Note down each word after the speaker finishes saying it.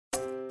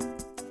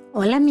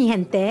Hola, mi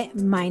gente.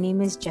 My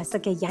name is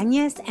Jessica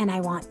Yanez, and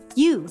I want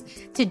you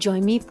to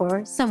join me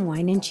for some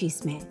Wine and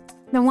Chisme.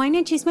 The Wine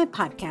and Chisme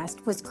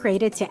podcast was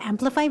created to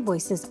amplify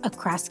voices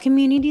across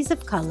communities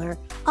of color,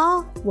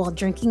 all while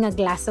drinking a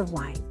glass of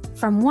wine.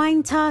 From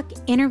wine talk,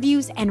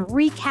 interviews, and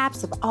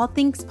recaps of all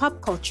things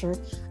pop culture,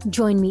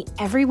 join me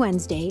every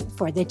Wednesday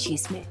for the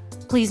Chisme.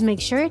 Please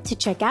make sure to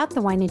check out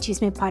the Wine and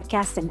Chisme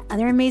podcast and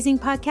other amazing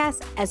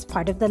podcasts as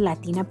part of the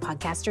Latina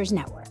Podcasters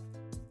Network.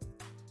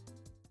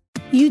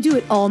 You do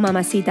it all,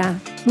 mamacita,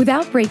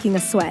 without breaking a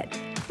sweat.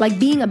 Like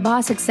being a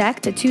boss exec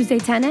to Tuesday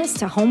tennis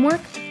to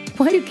homework.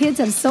 Why do kids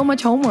have so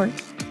much homework?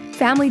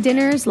 Family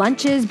dinners,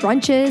 lunches,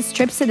 brunches,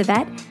 trips to the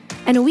vet,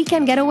 and a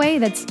weekend getaway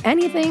that's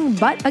anything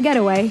but a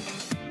getaway.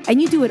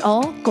 And you do it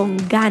all con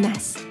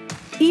ganas.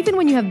 Even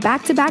when you have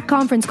back-to-back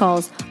conference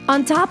calls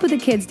on top of the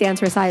kids'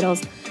 dance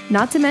recitals,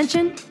 not to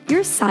mention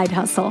your side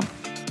hustle.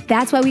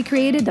 That's why we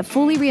created the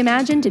fully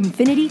reimagined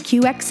Infiniti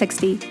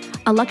QX60,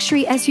 a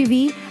luxury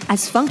SUV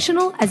as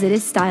functional as it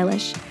is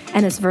stylish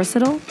and as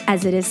versatile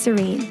as it is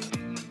serene.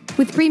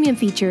 With premium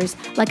features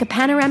like a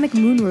panoramic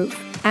moonroof,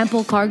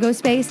 ample cargo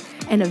space,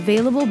 and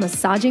available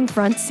massaging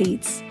front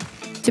seats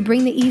to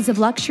bring the ease of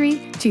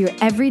luxury to your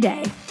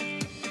everyday.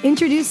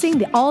 Introducing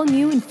the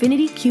all-new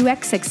Infiniti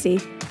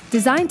QX60,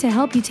 designed to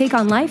help you take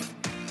on life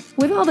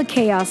with all the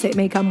chaos it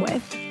may come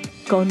with.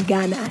 Con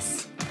ganas.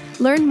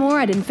 Learn more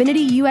at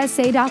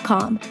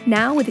InfinityUSA.com,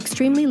 now with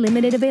extremely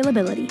limited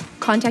availability.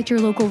 Contact your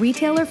local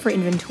retailer for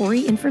inventory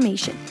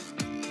information.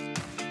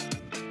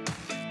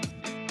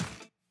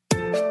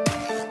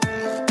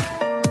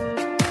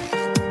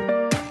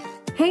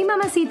 Hey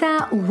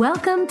mamacita,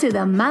 welcome to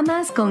the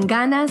Mamas con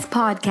Ganas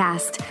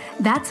podcast.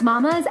 That's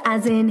mamas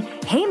as in,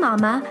 hey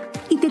mama,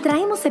 y te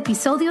traemos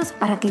episodios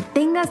para que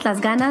tengas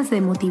las ganas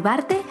de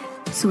motivarte,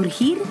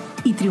 surgir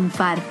y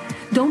triunfar.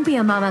 Don't be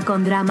a mama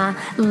con drama.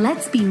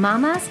 Let's be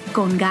mamas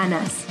con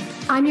ganas.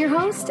 I'm your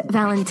host,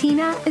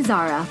 Valentina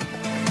Izara.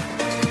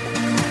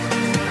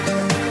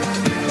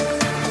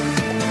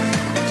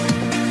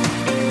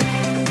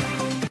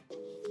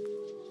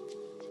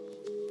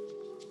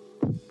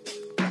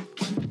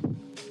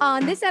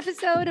 On this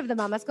episode of the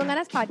Mamas con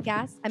Ganas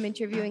podcast, I'm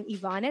interviewing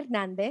Yvonne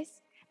Hernández,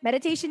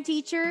 meditation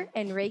teacher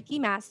and Reiki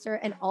master,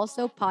 and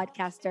also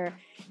podcaster,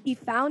 the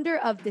founder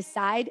of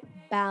Decide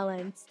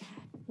Balance.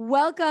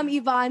 Welcome,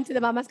 Yvonne, to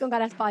the Mamas con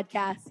Ganas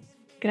podcast.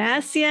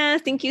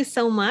 Gracias. Thank you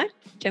so much.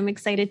 I'm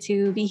excited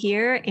to be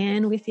here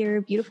and with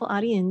your beautiful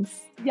audience.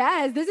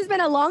 Yes, this has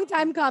been a long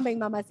time coming,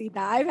 Mamacita.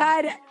 I've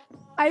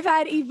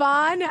had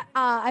Yvonne.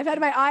 I've had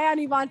my eye on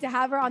Yvonne to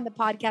have her on the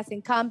podcast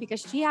and come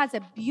because she has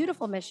a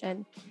beautiful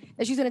mission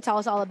that she's going to tell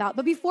us all about.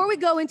 But before we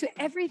go into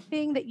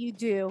everything that you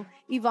do,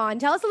 Yvonne,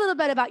 tell us a little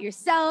bit about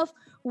yourself,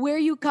 where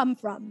you come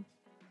from,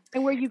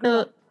 and where you grew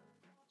up.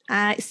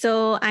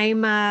 So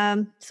I'm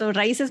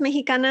Raíces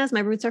Mexicanas.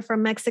 My roots are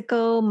from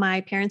Mexico.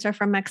 My parents are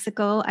from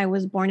Mexico. I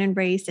was born and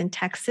raised in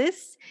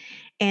Texas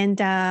and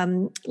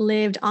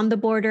lived on the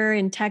border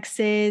in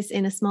Texas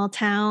in a small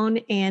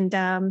town. And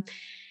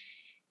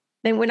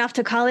then went off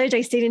to college.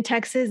 I stayed in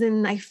Texas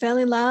and I fell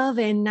in love.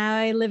 And now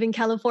I live in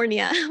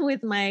California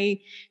with my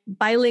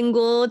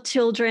bilingual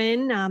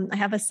children. I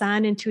have a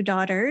son and two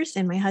daughters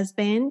and my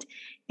husband.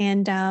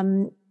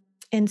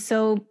 And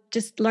so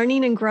just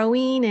learning and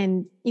growing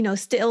and,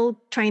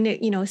 still trying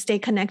to, stay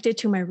connected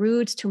to my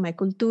roots, to my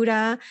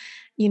cultura,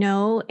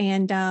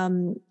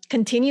 and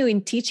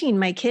continuing teaching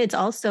my kids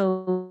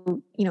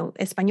also,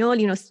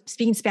 Espanol,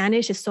 speaking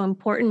Spanish is so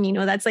important.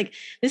 That's like,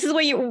 this is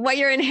what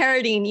you're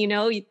inheriting,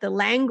 the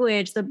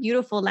language, the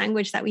beautiful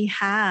language that we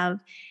have.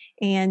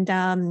 And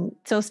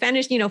so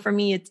Spanish, for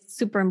me, it's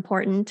super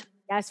important.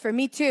 Yes, for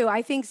me too.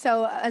 I think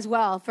so as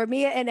well. For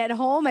me and at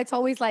home, it's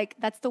always like,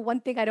 that's the one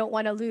thing I don't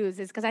want to lose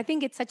is because I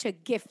think it's such a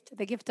gift,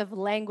 the gift of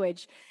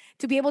language,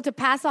 to be able to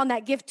pass on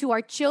that gift to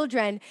our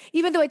children,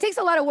 even though it takes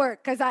a lot of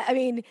work. Because I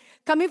mean,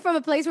 coming from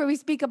a place where we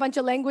speak a bunch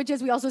of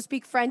languages, we also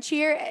speak French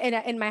here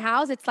in my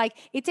house. It's like,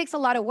 it takes a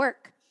lot of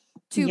work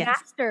to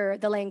master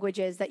the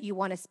languages that you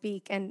want to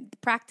speak and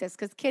practice.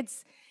 Because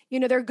kids,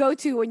 their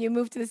go-to when you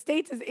move to the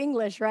States is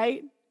English,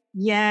 right?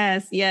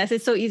 Yes.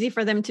 It's so easy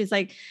for them to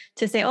say,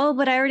 oh,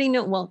 but I already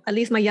know. Well, at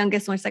least my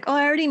youngest one's like, oh,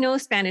 I already know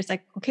Spanish.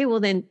 Like, okay, well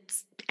then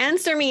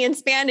answer me in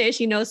Spanish,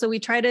 So we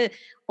try to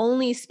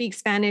only speak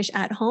Spanish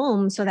at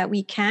home so that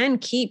we can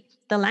keep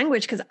the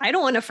language. Cause I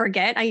don't want to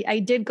forget. I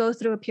did go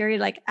through a period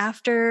like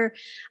after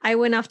I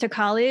went off to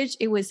college,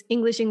 it was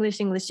English,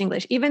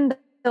 even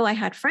though I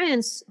had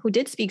friends who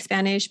did speak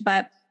Spanish,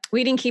 but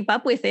we didn't keep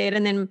up with it.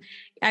 And then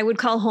I would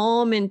call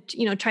home and,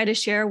 try to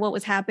share what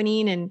was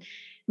happening. And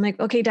I'm like,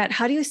 okay, Dad,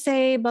 how do you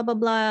say blah, blah,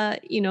 blah,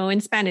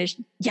 in Spanish?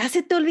 Ya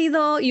se te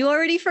olvidó. You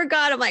already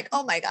forgot. I'm like,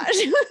 oh my gosh.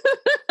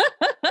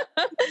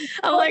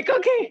 I'm like,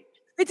 okay.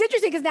 It's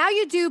interesting because now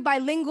you do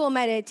bilingual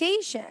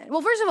meditation.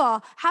 Well, first of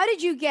all, how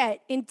did you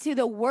get into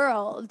the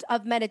world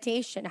of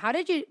meditation? How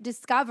did you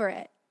discover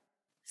it?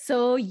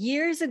 So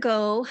years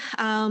ago,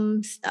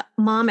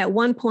 mom, at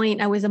one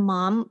point, I was a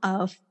mom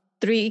of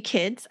 3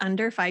 kids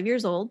under 5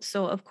 years old.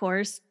 So of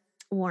course,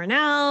 worn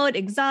out,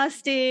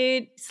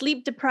 exhausted,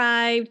 sleep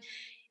deprived.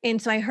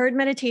 And so I heard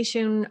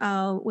meditation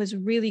was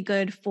really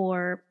good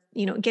for,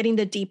 getting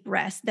the deep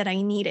rest that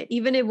I needed,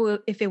 even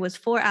if it was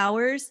 4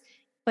 hours,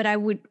 but I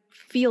would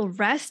feel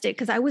rested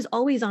because I was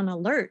always on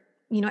alert.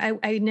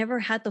 I never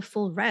had the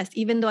full rest,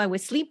 even though I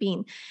was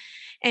sleeping.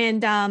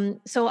 And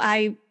so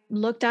I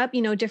looked up,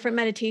 different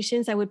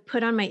meditations. I would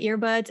put on my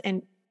earbuds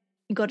and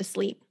go to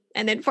sleep.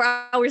 And then 4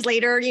 hours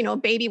later,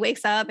 baby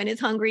wakes up and is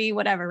hungry,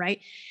 whatever,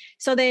 right?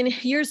 So then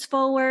years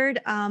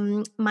forward,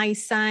 my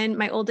son,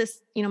 my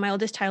oldest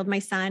child, my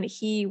son,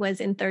 he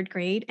was in 3rd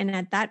grade. And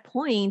at that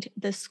point,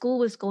 the school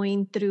was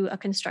going through a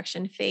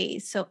construction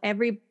phase. So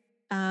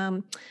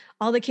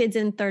all the kids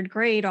in 3rd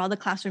grade, all the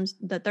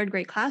 3rd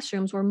grade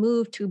classrooms were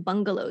moved to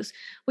bungalows,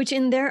 which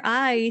in their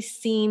eyes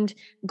seemed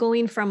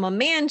going from a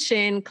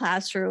mansion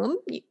classroom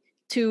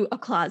to a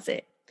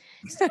closet.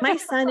 So my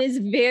son is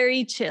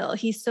very chill.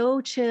 He's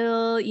so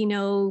chill,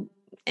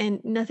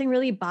 and nothing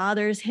really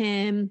bothers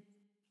him.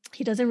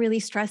 He doesn't really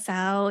stress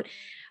out,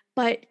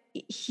 but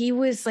he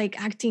was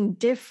like acting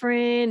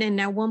different.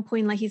 And at one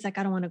point, like, he's like,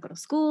 I don't want to go to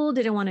school,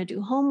 didn't want to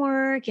do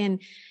homework. And,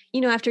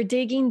 after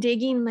digging,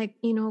 like,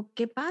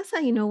 ¿qué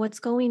pasa? What's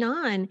going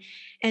on?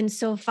 And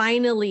so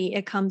finally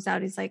it comes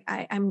out. He's like,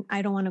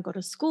 I don't want to go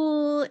to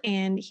school,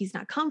 and he's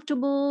not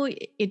comfortable.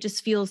 It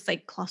just feels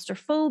like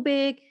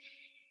claustrophobic.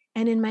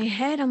 And in my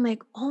head, I'm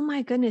like, oh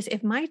my goodness,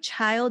 if my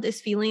child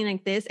is feeling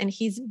like this and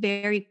he's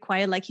very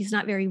quiet, like he's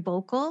not very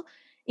vocal,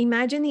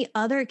 imagine the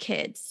other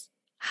kids.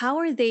 How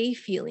are they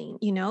feeling?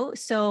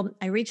 So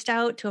I reached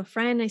out to a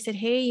friend. I said,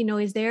 hey,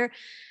 is there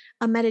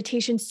a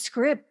meditation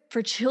script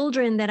for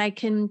children that I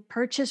can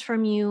purchase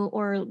from you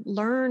or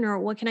learn, or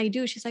what can I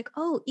do? She's like,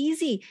 oh,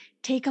 easy.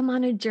 Take them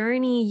on a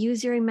journey,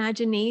 use your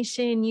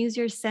imagination, use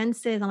your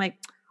senses. I'm like,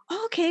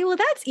 okay, well,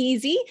 that's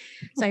easy.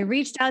 So I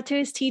reached out to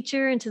his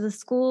teacher and to the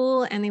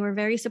school, and they were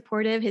very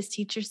supportive. His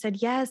teacher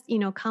said, yes,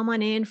 come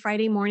on in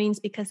Friday mornings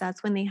because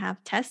that's when they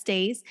have test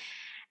days.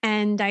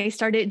 And I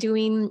started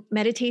doing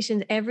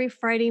meditations every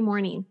Friday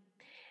morning.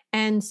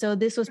 And so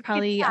this was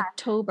probably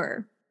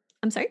October.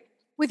 I'm sorry?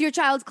 With your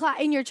child's class,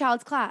 in your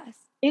child's class?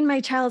 In my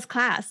child's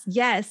class,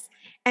 yes.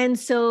 And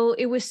so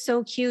it was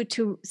so cute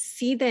to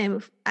see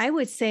them. I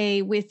would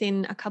say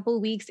within a couple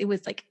of weeks, it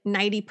was like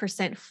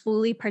 90%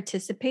 fully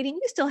participating.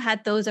 You still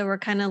had those that were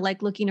kind of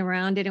like looking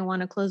around, didn't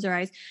want to close their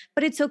eyes,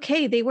 but it's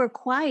okay. They were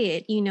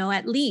quiet,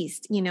 at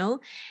least,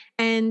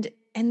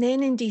 and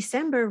then in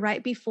December,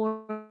 right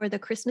before the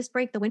Christmas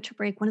break, the winter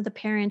break, one of the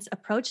parents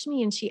approached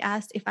me and she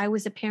asked if I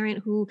was a parent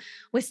who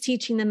was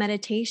teaching the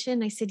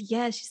meditation. I said,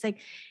 yes. She's like,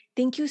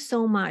 thank you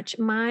so much.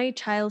 My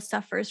child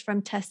suffers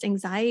from test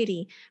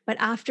anxiety, but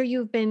after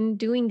you've been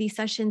doing these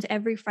sessions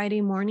every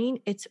Friday morning,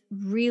 it's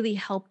really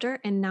helped her.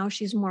 And now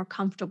she's more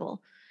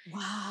comfortable.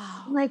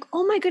 Wow. Like,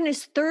 oh my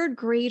goodness, 3rd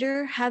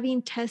grader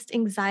having test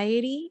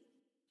anxiety.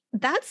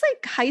 That's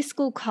like high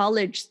school,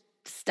 college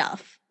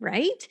stuff,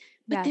 right?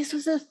 But Yes. This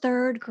was a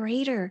 3rd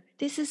grader.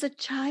 This is a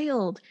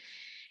child.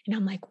 And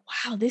I'm like,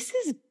 wow, this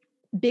is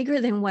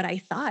bigger than what I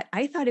thought.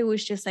 I thought it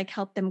was just like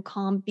help them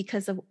calm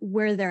because of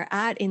where they're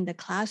at in the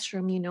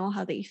classroom,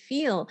 how they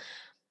feel.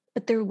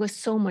 But there was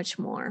so much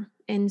more.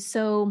 And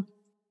so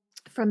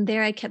from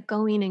there, I kept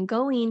going and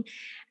going.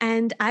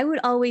 And I would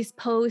always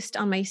post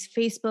on my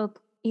Facebook,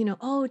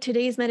 oh,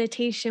 today's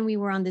meditation, we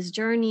were on this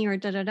journey, or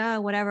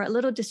whatever, a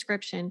little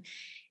description.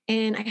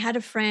 And I had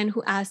a friend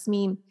who asked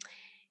me,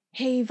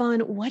 hey,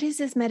 Yvonne, what is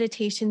this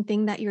meditation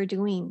thing that you're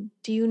doing?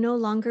 Do you no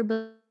longer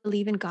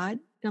believe in God?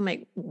 And I'm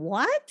like,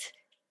 what?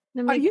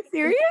 And I'm Are like, you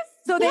serious?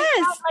 So they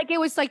yes. felt like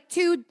it was like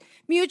two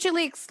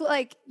mutually,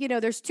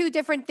 there's two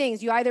different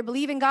things. You either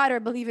believe in God or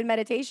believe in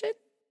meditation.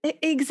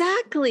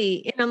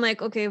 Exactly. And I'm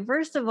like, okay,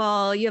 first of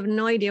all, you have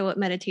no idea what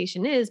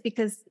meditation is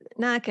because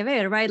nada que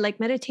ver, right?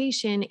 Like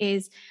meditation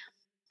is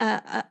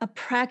a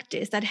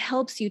practice that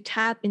helps you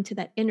tap into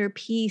that inner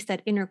peace,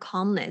 that inner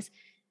calmness.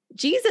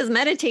 Jesus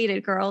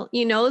meditated, girl,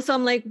 So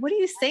I'm like, what are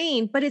you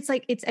saying? But it's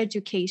like, it's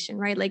education,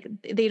 right? Like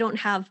they don't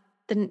have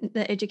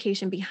the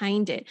education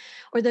behind it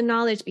or the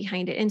knowledge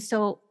behind it. And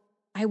so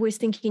I was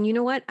thinking, you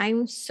know what?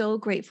 I'm so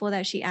grateful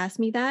that she asked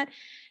me that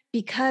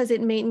because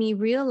it made me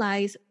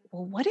realize,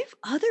 well, what if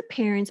other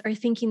parents are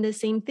thinking the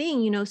same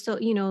thing? So,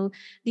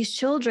 these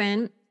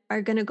children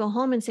are going to go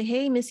home and say,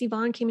 hey, Miss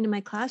Yvonne came into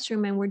my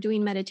classroom and we're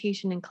doing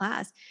meditation in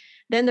class.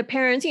 Then the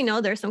parents,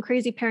 there's some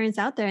crazy parents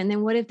out there. And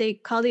then what if they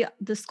call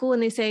the school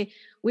and they say,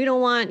 we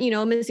don't want,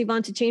 Miss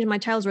Yvonne to change my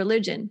child's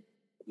religion?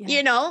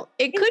 Yeah.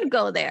 It could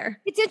go there.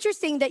 It's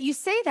interesting that you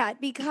say that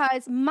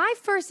because my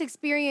first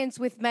experience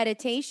with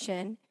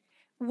meditation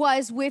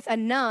was with a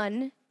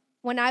nun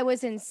when I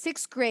was in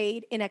 6th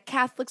grade in a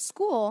Catholic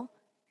school.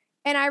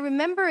 And I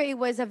remember it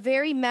was a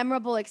very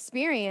memorable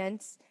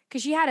experience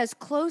because she had us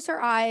close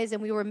our eyes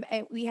and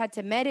we had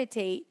to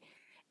meditate.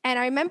 And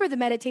I remember the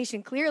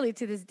meditation clearly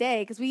to this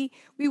day because we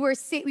were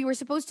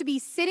supposed to be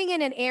sitting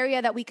in an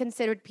area that we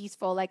considered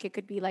peaceful, like it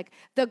could be like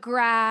the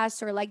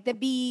grass or like the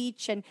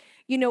beach, and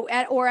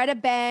at a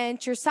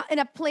bench or in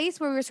a place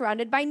where we were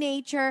surrounded by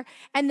nature.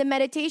 And the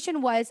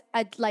meditation was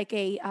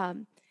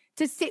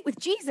to sit with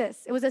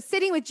Jesus. It was a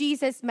sitting with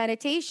Jesus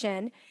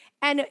meditation,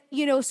 and,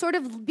 you know, sort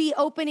of be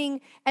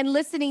opening and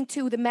listening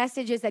to the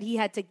messages that he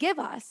had to give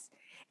us.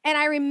 And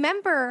I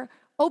remember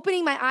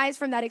opening my eyes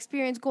from that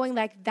experience going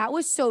like, that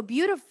was so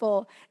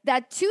beautiful,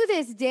 that to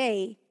this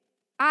day,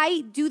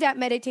 I do that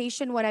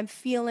meditation when I'm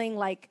feeling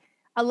like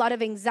a lot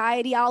of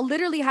anxiety. I'll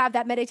literally have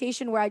that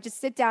meditation where I just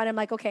sit down and I'm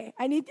like, okay,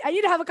 I need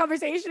to have a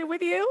conversation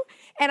with you.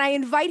 And I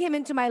invite him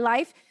into my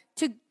life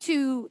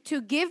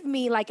to give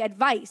me like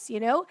advice, you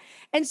know?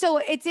 And so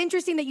it's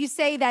interesting that you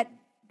say that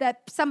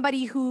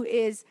somebody who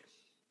is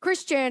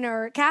Christian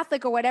or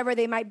Catholic or whatever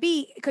they might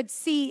be could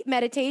see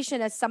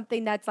meditation as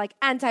something that's like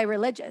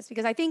anti-religious,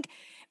 because I think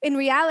in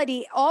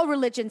reality, all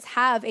religions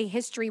have a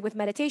history with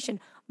meditation.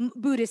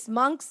 Buddhist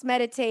monks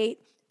meditate,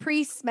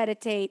 priests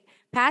meditate,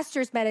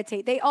 pastors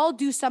meditate. They all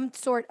do some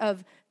sort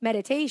of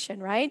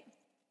meditation, right?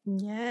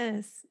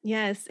 Yes,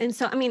 yes. And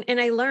so, I mean, and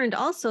I learned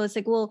also, it's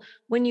like, well,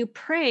 when you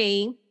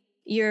pray,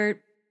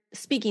 you're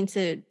speaking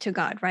to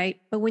God,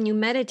 right? But when you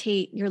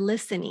meditate, you're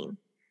listening.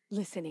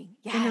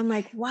 Yeah. And I'm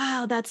like,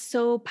 wow, that's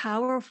so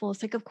powerful.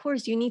 It's like, of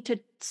course, you need to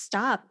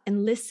stop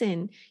and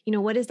listen. You know,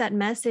 what is that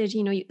message?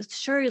 You know,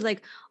 sure, you're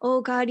like,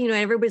 oh God, you know,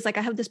 everybody's like,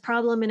 I have this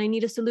problem and I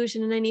need a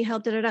solution and I need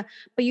help, da, da, da.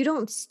 But you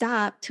don't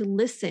stop to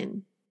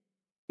listen.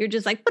 You're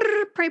just like,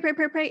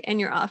 pray, and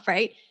you're off,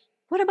 right?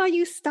 What about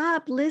you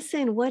stop,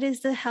 listen? What is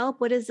the help?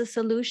 What is the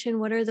solution?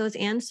 What are those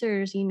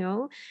answers, you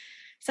know?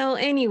 So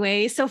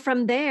anyway, so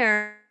from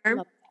there,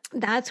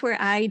 that's where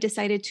I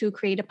decided to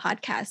create a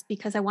podcast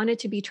because I wanted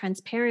to be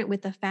transparent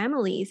with the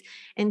families.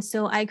 And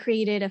so I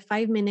created a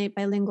 5-minute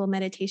bilingual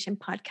meditation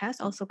podcast,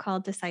 also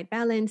called Decide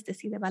Balance,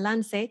 Decide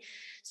Balance.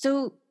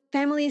 So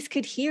families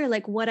could hear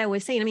like what I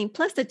was saying. I mean,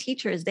 plus the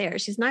teacher is there.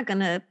 She's not going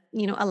to,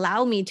 you know,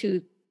 allow me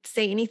to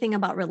say anything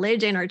about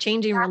religion or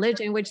changing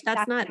religion, which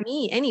that's not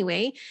me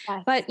anyway.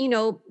 Yes. But, you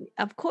know,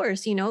 of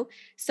course, you know,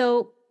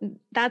 so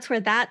that's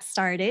where that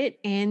started.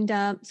 And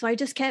so I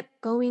just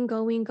kept going.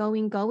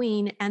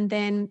 And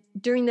then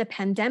during the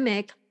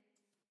pandemic,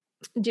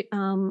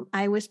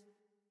 I was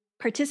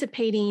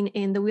participating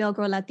in the We All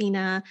Grow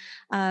Latina,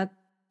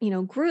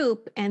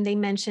 group. And they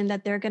mentioned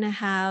that they're going to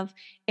have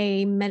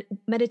a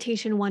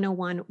Meditation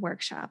 101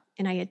 workshop.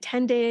 And I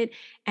attended,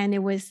 and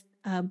it was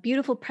a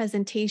beautiful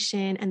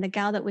presentation. And the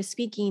gal that was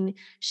speaking,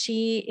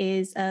 she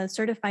is a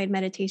certified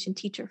meditation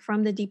teacher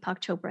from the Deepak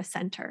Chopra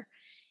Center.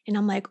 And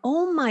I'm like,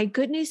 oh my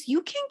goodness,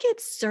 you can get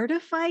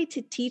certified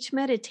to teach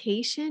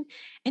meditation.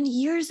 And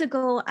years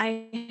ago,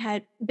 I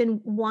had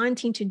been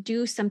wanting to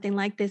do something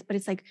like this, but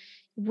it's like,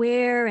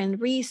 where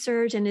and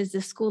research, and is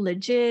the school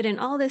legit and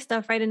all this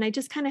stuff, right? And I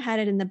just kind of had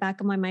it in the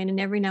back of my mind. And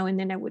every now and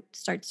then I would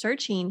start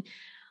searching,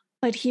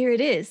 but here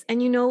it is.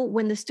 And you know,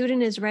 when the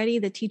student is ready,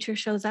 the teacher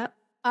shows up.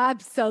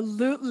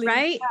 Absolutely.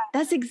 Right? Yeah.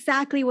 That's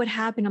exactly what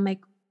happened. I'm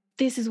like,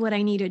 this is what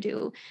I need to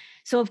do.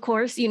 So of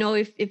course, you know,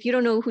 if you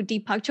don't know who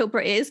Deepak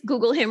Chopra is,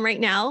 Google him right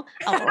now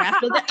or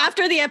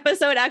after the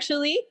episode,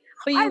 actually,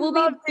 but you will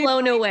be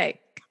blown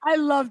away. I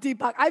love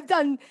Deepak. I've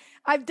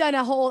done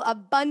a whole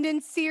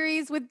abundance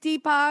series with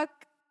Deepak.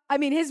 I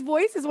mean, his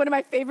voice is one of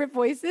my favorite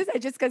voices.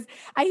 Because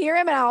I hear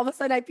him and all of a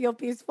sudden I feel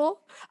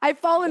peaceful. I've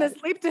fallen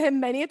asleep to him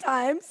many a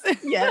times.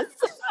 Yes.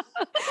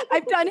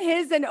 I've done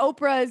his and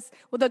Oprah's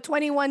with the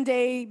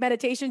 21-day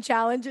meditation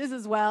challenges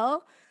as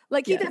well.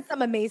 Like he does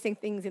some amazing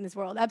things in this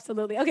world.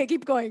 Absolutely. Okay,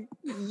 keep going.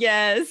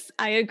 Yes,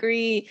 I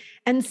agree.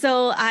 And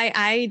so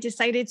I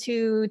decided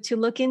to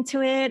look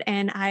into it,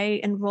 and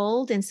I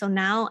enrolled. And so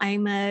now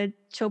I'm a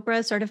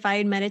Chopra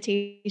certified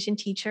meditation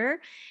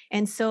teacher.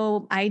 And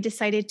so I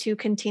decided to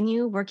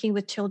continue working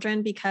with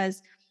children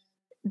because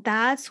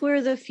that's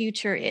where the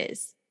future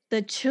is.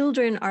 The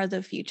children are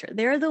the future.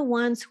 They're the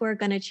ones who are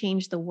going to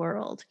change the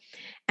world.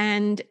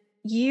 And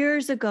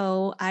years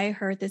ago, I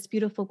heard this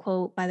beautiful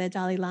quote by the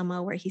Dalai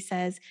Lama where he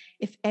says,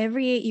 if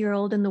every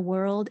 8-year-old in the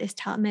world is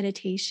taught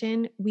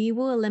meditation, we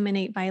will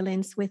eliminate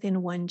violence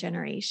within 1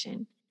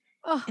 generation.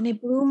 Oh. And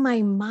it blew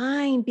my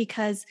mind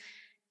because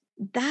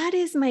that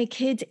is my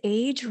kids'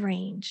 age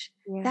range.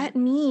 Yeah. That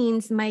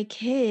means my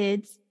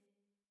kids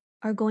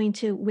are going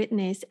to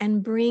witness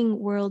and bring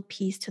world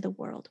peace to the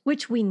world,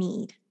 which we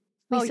need.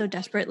 We so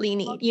desperately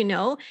need, you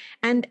know,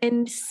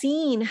 and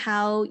seeing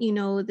how, you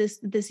know,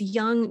 this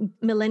young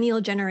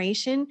millennial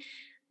generation,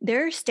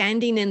 they're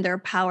standing in their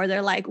power.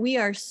 They're like, we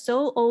are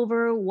so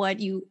over what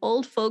you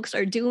old folks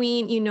are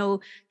doing, you know,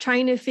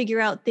 trying to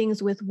figure out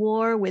things with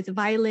war, with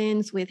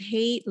violence, with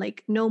hate,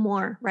 like no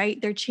more,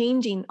 right? They're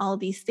changing all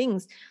these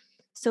things.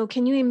 So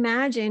can you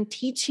imagine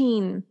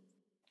teaching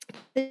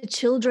the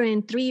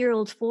children,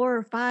 3-year-olds, 4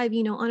 or 5,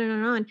 you know, on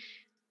and on,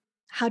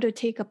 how to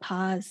take a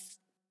pause,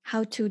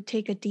 how to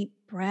take a deep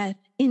breath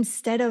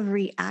instead of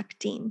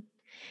reacting.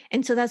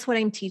 And so that's what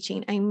I'm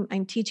teaching.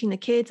 I'm teaching the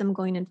kids. I'm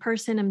going in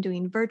person. I'm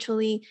doing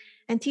virtually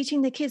and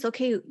teaching the kids,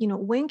 okay, you know,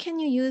 when can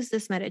you use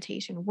this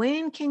meditation?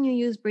 When can you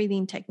use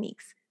breathing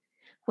techniques?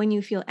 When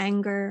you feel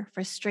anger,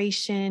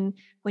 frustration,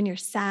 when you're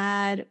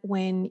sad,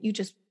 when you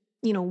just,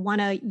 you know,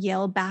 want to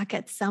yell back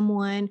at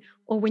someone,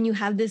 or when you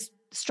have this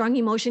strong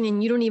emotion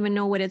and you don't even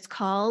know what it's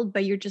called,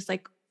 but you're just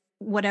like,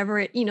 whatever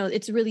it, you know,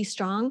 it's really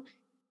strong.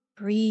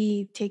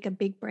 Breathe, take a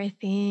big breath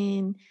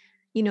in,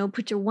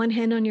 put your one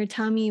hand on your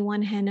tummy,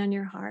 one hand on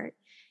your heart,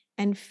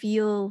 and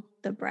feel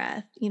the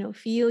breath,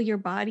 feel your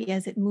body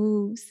as it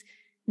moves.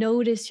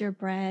 Notice your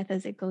breath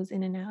as it goes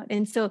in and out.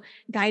 And so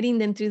guiding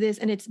them through this,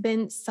 and it's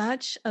been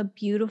such a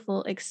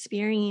beautiful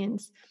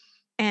experience.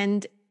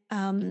 And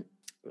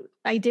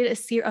I did a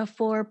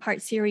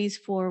 4-part series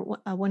for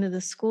one of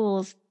the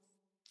schools.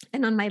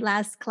 And on my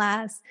last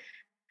class,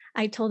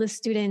 I told the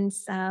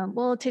students,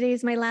 well,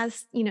 today's my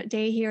last,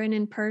 day here and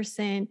in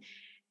person.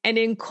 And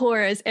in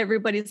chorus,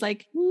 everybody's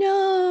like,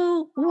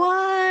 no,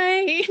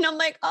 why? And I'm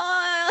like,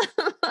 oh,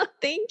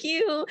 thank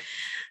you.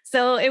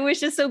 So it was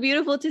just so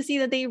beautiful to see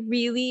that they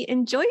really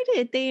enjoyed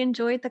it. They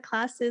enjoyed the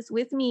classes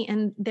with me,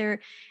 and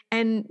they're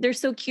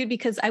so cute,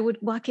 because I would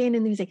walk in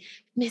and they'd say,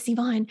 Miss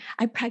Yvonne,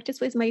 I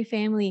practice with my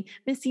family.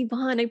 Miss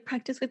Yvonne, I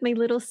practice with my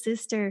little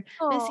sister.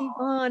 Miss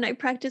Yvonne, I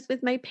practice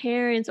with my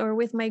parents or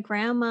with my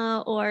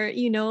grandma, or,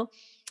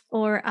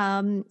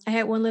 I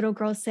had one little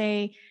girl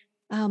say,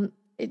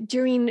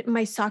 during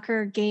my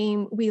soccer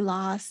game, we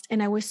lost,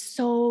 and I was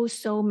so,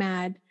 so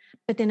mad.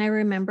 But then I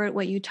remembered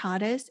what you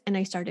taught us, and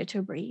I started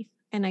to breathe,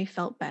 and I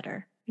felt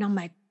better. And I'm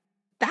like,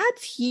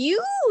 that's huge.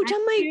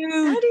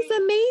 That is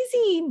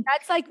amazing.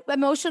 That's like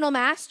emotional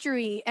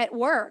mastery at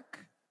work.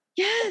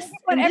 Yes.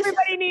 What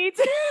everybody needs.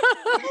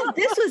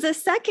 This was a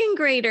second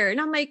grader.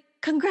 And I'm like,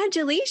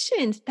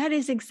 congratulations. That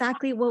is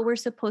exactly what we're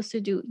supposed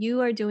to do.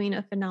 You are doing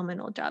a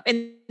phenomenal job.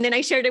 And then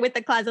I shared it with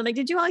the class. I'm like,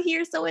 did you all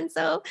hear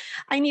so-and-so?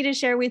 I need to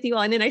share with you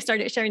all. And then I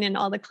started sharing in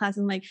all the class.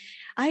 I'm like,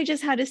 I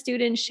just had a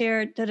student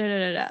share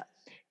da-da-da-da-da.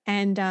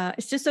 And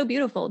it's just so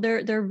beautiful.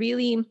 They're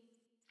really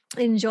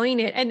enjoying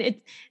it. And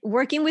it's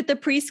working with the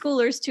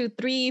preschoolers to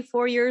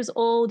 3-4 years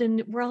old,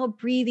 and we're all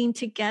breathing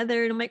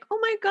together. And I'm like, oh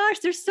my gosh,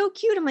 they're so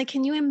cute. I'm like,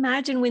 can you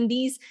imagine when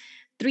these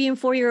 3 and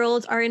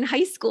 4-year-olds are in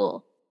high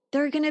school?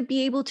 They're going to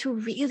be able to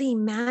really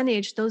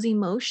manage those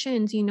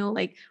emotions,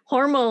 like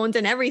hormones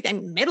and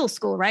everything. Middle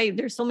school, right?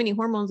 There's so many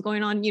hormones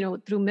going on,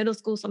 through middle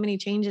school, so many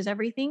changes,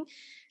 everything.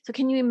 So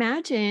can you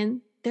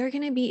imagine they're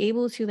going to be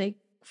able to like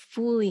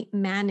fully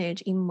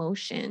manage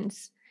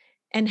emotions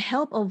and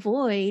help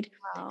avoid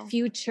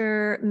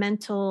future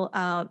mental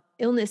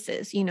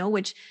illnesses,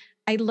 which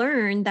I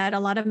learned that a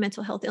lot of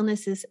mental health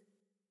illnesses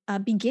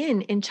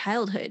begin in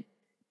childhood,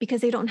 because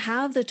they don't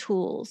have the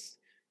tools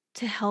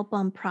to help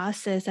them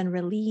process and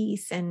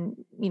release and,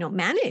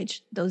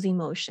 manage those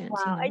emotions.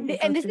 Wow.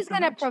 And this is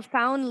going to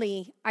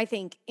profoundly, I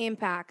think,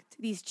 impact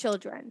these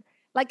children.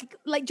 Like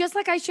just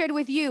like I shared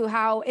with you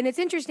how, and it's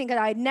interesting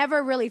because I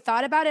never really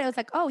thought about it. I was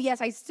like, oh yes,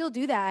 I still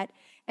do that.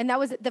 And that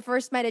was the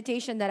first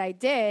meditation that I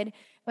did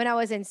when I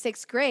was in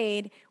 6th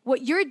grade.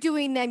 What you're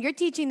doing them, you're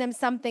teaching them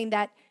something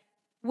that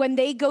when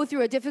they go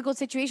through a difficult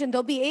situation,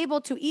 they'll be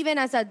able to, even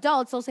as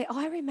adults, they'll say, oh,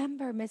 I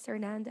remember Miss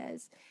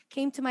Hernández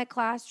came to my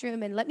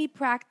classroom and let me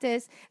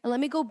practice and let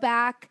me go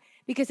back,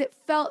 because it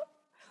felt,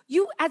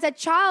 you as a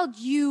child,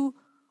 you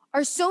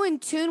are so in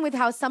tune with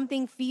how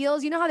something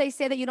feels. You know how they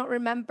say that you don't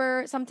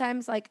remember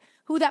sometimes like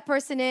who that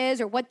person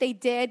is or what they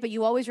did, but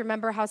you always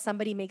remember how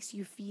somebody makes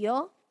you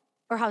feel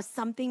or how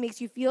something makes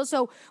you feel.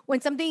 So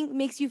when something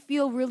makes you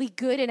feel really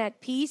good and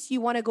at peace,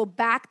 you want to go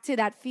back to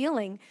that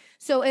feeling.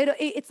 So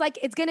it's like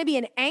it's going to be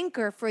an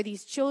anchor for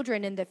these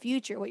children in the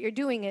future. What you're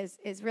doing is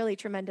really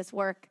tremendous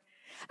work.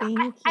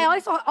 I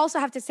also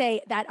have to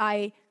say that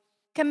I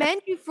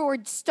commend you for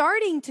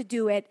starting to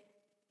do it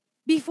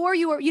before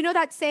you were,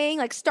 that saying,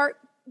 like start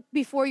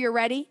before you're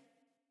ready.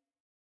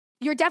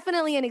 You're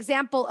definitely an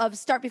example of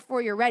start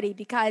before you're ready,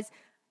 because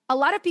a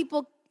lot of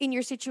people in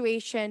your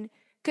situation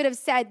could have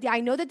said, I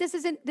know that this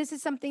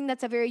is something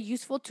that's a very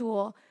useful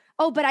tool.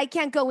 Oh, but I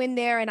can't go in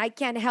there and I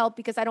can't help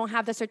because I don't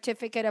have the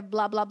certificate of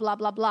blah, blah, blah,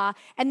 blah, blah.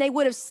 And they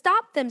would have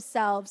stopped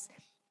themselves.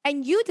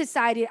 And you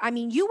decided,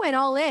 you went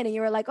all in and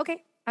you were like,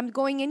 okay, I'm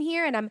going in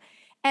here and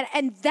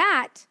and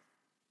that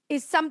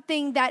is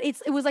something that it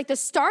was like the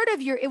start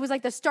of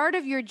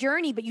your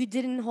journey, but you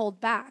didn't hold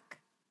back.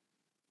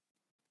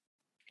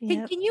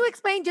 Yep. Can you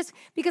explain, just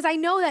because I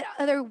know that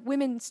other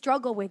women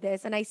struggle with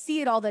this and I see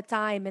it all the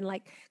time, and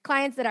like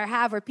clients that I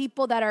have or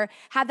people that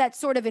have that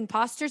sort of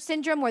imposter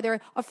syndrome where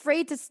they're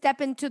afraid to step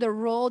into the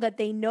role that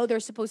they know they're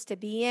supposed to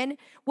be in.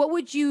 What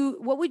would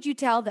you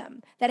tell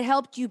them that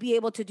helped you be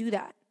able to do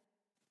that?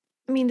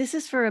 This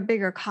is for a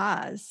bigger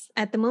cause.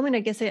 At the moment, I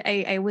guess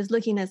I was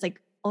looking as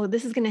like, oh,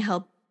 this is going to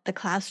help the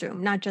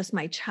classroom, not just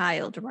my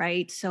child,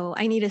 right? So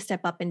I need to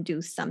step up and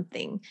do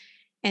something.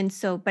 And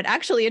so, but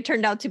actually it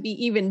turned out to be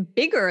even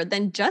bigger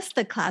than just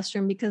the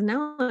classroom, because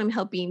now I'm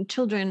helping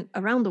children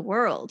around the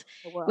world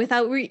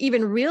without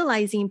even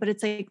realizing, but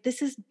it's like,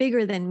 this is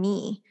bigger than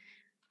me.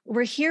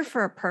 We're here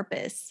for a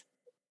purpose,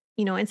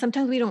 and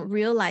sometimes we don't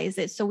realize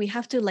it. So we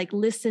have to like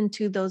listen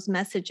to those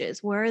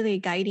messages. Where are they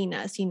guiding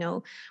us?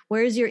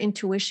 Where's your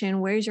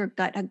intuition? Where's your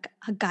gut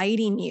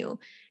guiding you?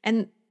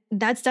 And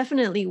that's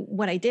definitely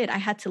what I did. I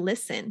had to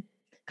listen.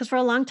 Because for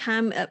a long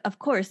time, of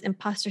course,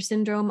 imposter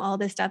syndrome, all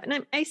this stuff.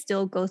 And I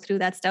still go through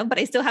that stuff, but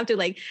I still have to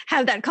like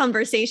have that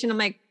conversation. I'm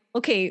like,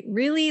 okay,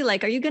 really?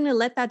 Like, are you going to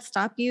let that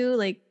stop you?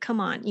 Like, come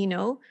on,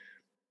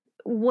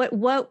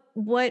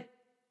 what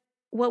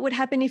what would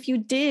happen if you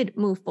did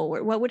move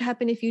forward? What would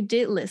happen if you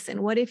did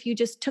listen? What if you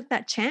just took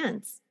that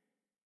chance?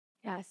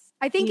 Yes.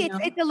 I think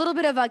it's a little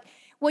bit of like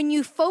when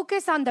you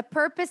focus on the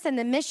purpose and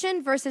the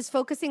mission versus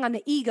focusing on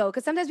the ego,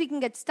 because sometimes we can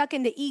get stuck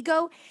in the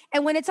ego.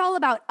 And when it's all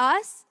about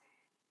us,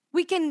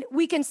 we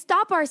can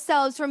stop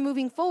ourselves from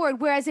moving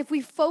forward. Whereas if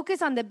we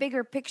focus on the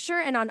bigger picture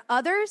and on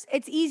others,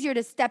 it's easier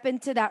to step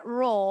into that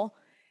role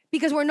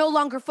because we're no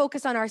longer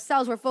focused on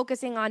ourselves. We're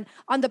focusing on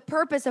the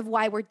purpose of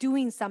why we're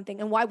doing something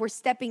and why we're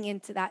stepping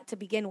into that to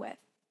begin with.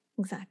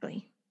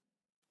 Exactly.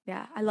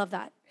 Yeah, I love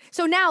that.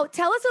 So now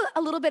tell us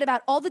a little bit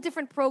about all the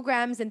different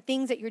programs and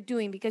things that you're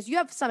doing, because you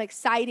have some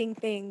exciting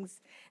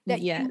things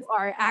that you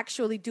are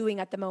actually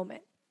doing at the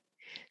moment.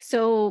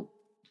 So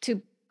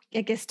to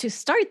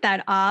start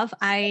that off,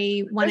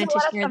 I wanted to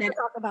share that.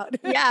 Talk about.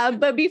 Yeah,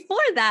 but before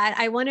that,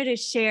 I wanted to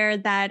share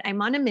that I'm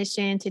on a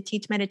mission to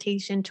teach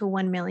meditation to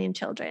 1 million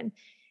children.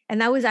 And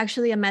that was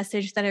actually a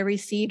message that I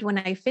received when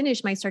I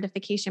finished my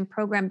certification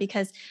program,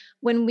 because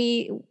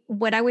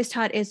what I was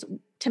taught is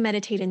to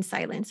meditate in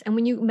silence. And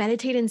when you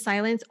meditate in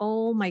silence,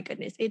 oh my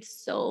goodness, it's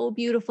so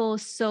beautiful,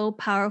 so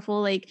powerful.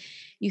 Like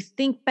you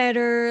think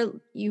better,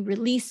 you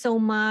release so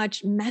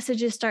much,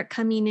 messages start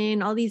coming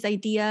in, all these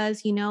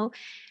ideas,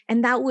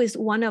 and that was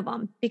one of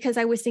them, because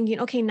I was thinking,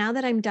 okay, now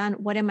that I'm done,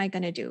 what am I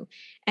going to do?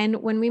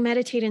 And when we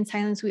meditate in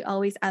silence, we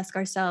always ask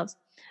ourselves,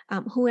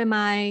 who am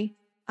I?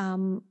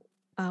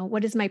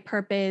 What is my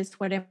purpose?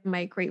 What am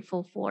I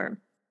grateful for?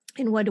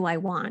 And what do I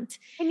want?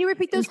 Can you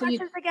repeat those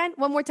questions again?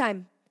 One more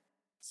time.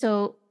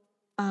 So,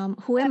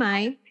 who am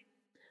I?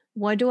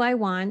 What do I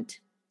want?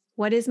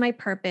 What is my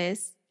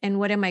purpose? And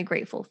what am I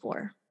grateful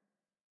for?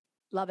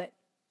 Love it.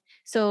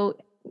 So,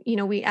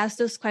 we ask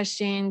those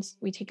questions,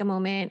 we take a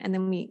moment, and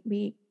then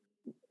we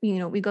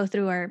go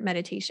through our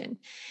meditation.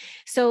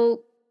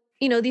 So,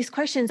 these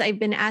questions I've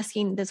been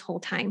asking this whole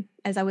time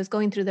as I was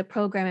going through the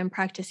program and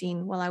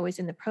practicing while I was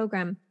in the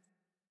program.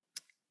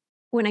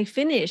 When I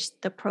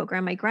finished the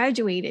program, I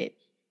graduated,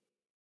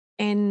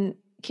 and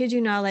kid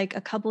you not, like a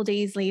couple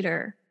days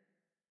later,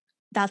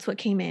 that's what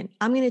came in.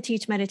 I'm going to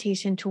teach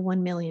meditation to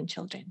 1 million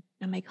children.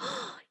 I'm like,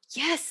 oh,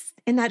 yes.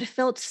 And that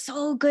felt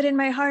so good in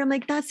my heart. I'm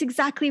like, that's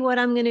exactly what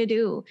I'm going to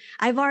do.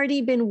 I've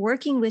already been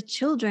working with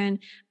children,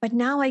 but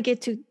now I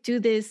get to do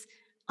this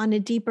on a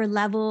deeper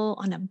level,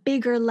 on a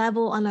bigger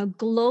level, on a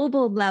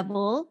global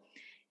level,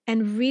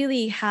 and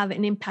really have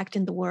an impact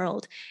in the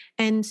world.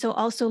 And so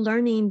also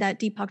learning that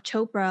Deepak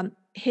Chopra,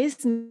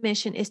 his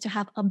mission is to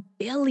have 1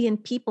 billion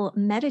people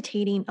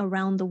meditating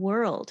around the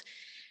world,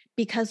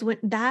 because when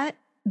that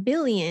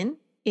billion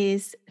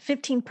is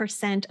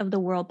 15% of the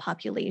world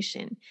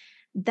population,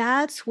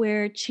 that's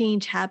where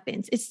change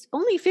happens. It's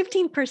only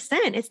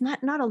 15%. It's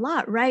not a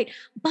lot, right?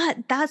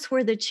 But that's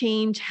where the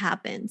change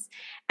happens.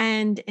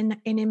 And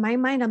in my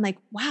mind, I'm like,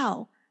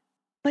 wow,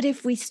 but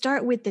if we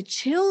start with the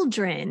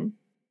children,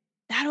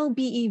 that'll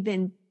be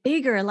even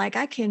bigger. Like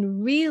I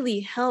can really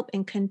help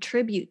and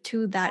contribute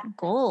to that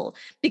goal,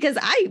 because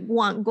I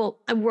want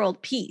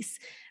world peace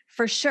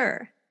for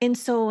sure. And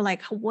so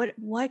like, what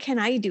can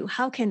I do?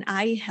 How can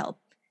I help?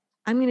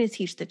 I'm going to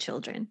teach the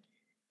children,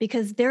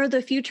 because they're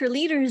the future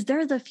leaders.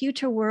 They're the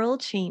future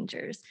world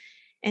changers.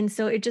 And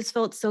so it just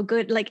felt so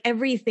good. Like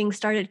everything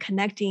started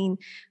connecting,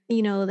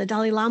 the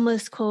Dalai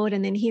Lama's quote,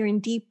 and then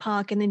hearing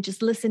Deepak, and then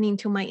just listening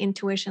to my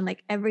intuition,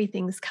 like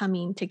everything's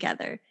coming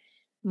together.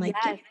 I'm like,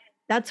 yes.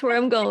 That's where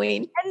I'm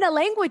going. And the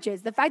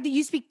languages, the fact that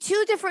you speak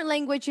 2 different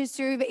languages,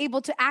 so you're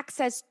able to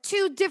access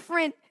 2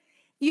 different,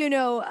 you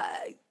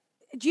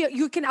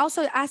can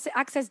also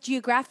access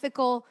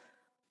geographical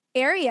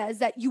areas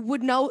that you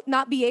would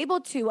not be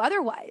able to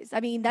otherwise. I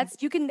mean,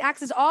 you can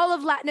access all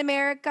of Latin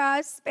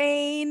America,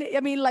 Spain.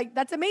 I mean, like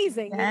that's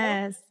amazing.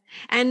 Yes.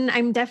 And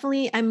I'm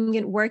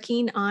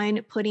working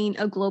on putting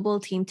a global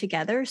team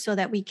together so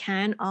that we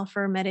can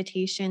offer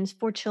meditations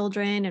for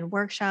children and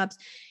workshops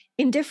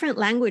in different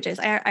languages.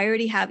 I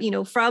already have,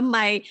 from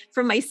my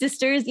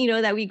sisters,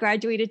 that we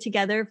graduated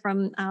together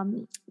from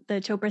the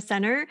Chopra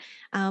Center.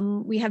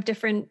 We have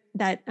different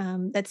that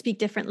speak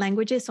different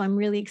languages. So I'm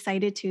really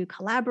excited to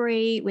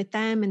collaborate with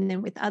them and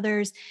then with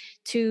others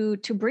to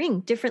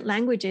bring different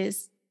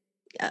languages,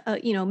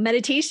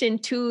 meditation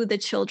to the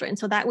children.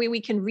 So that way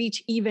we can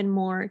reach even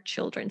more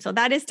children. So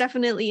that is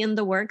definitely in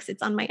the works.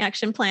 It's on my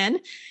action plan.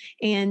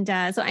 And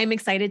so I'm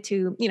excited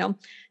to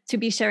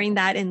be sharing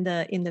that in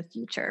the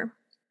future.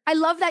 I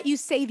love that you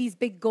say these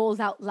big goals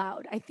out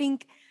loud. I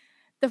think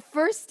the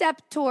first step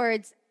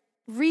towards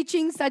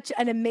reaching such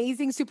an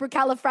amazing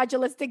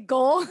supercalifragilistic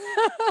goal,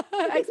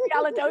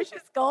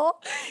 expialidocious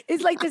goal,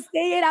 is like to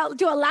say it out,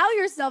 to allow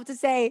yourself to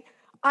say,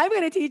 I'm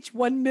going to teach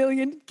 1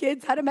 million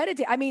kids how to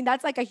meditate. I mean,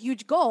 that's like a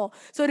huge goal.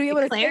 So to be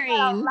able to say it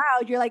out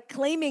loud, you're like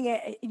claiming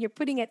it and you're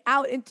putting it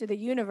out into the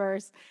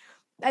universe.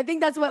 I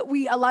think that's what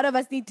a lot of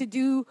us need to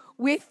do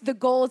with the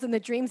goals and the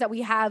dreams that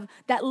we have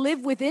that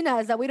live within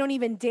us, that we don't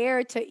even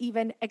dare to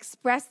even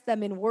express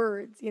them in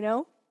words,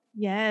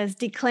 Yes,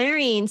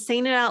 declaring,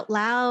 saying it out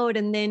loud,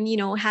 and then,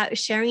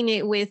 sharing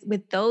it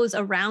with those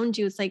around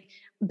you. It's like,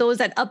 those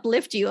that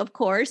uplift you, of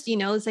course,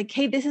 it's like,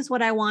 hey, this is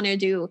what I want to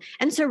do.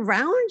 And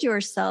surround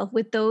yourself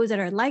with those that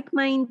are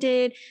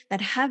like-minded, that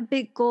have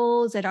big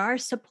goals, that are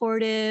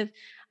supportive,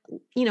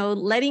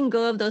 letting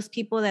go of those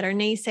people that are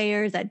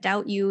naysayers, that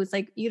doubt you. It's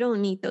like, you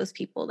don't need those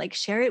people. Like,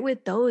 share it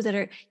with those that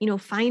are,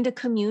 find a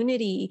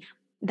community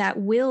that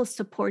will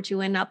support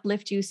you and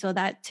uplift you so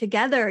that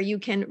together you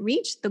can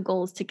reach the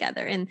goals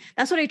together. And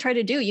that's what I try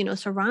to do,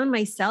 surround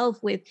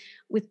myself with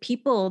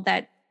people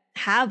that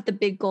have the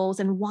big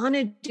goals and want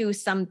to do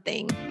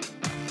something.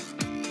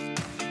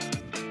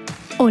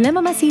 Hola,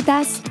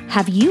 mamacitas.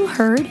 Have you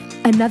heard?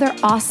 Another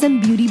awesome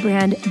beauty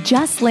brand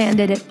just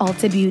landed at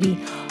Ulta Beauty.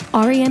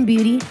 REM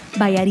Beauty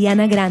by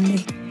Ariana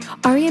Grande.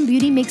 REM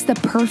Beauty makes the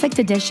perfect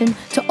addition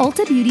to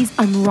Ulta Beauty's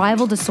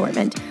unrivaled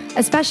assortment,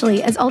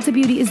 especially as Ulta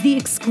Beauty is the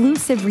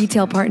exclusive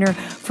retail partner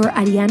for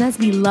Ariana's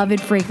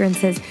beloved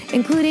fragrances,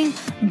 including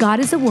God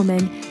is a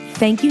Woman,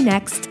 Thank You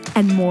Next,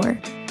 and more.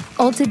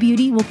 Ulta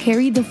Beauty will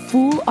carry the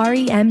full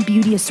REM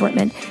Beauty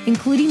assortment,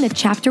 including the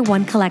Chapter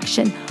 1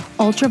 collection,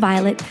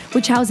 Ultraviolet,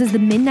 which houses the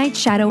Midnight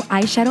Shadow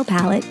eyeshadow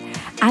palette,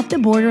 At the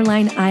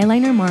Borderline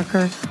eyeliner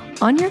marker,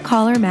 On Your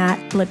Collar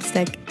matte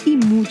lipstick, y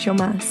mucho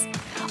más.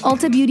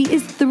 Ulta Beauty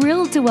is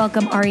thrilled to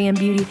welcome REM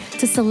Beauty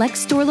to select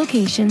store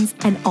locations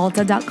and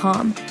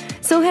Ulta.com.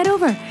 So head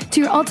over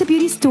to your Ulta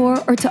Beauty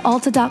store or to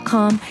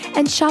Ulta.com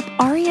and shop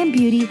REM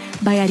Beauty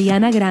by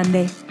Ariana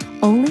Grande,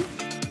 only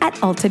at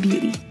Ulta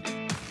Beauty.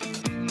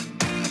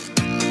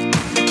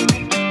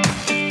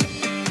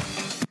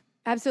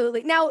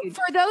 Absolutely. Now,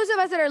 for those of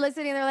us that are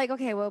listening, they're like,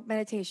 okay, well,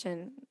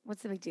 meditation,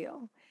 what's the big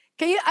deal?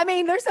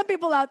 There's some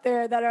people out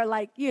there that are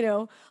like,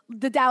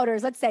 the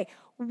doubters. Let's say,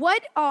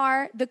 what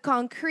are the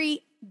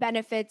concrete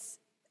benefits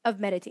of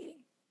meditating?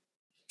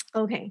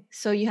 Okay,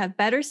 so you have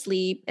better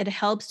sleep. It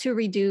helps to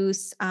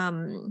reduce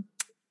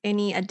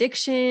any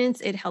addictions.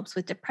 It helps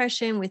with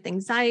depression, with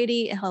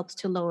anxiety. It helps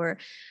to lower,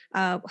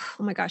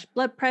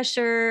 blood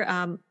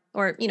pressure,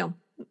 or,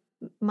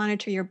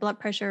 monitor your blood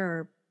pressure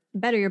or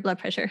better your blood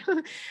pressure.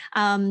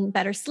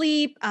 Better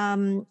sleep.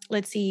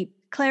 Let's see.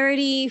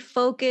 Clarity,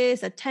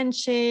 focus,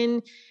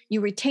 attention, you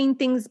retain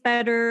things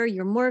better,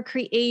 you're more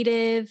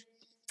creative.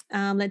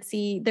 Let's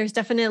see, there's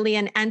definitely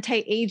an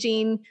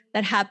anti-aging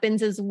that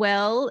happens as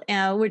well,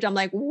 which I'm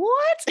like,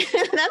 what?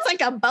 That's like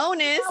a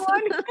bonus.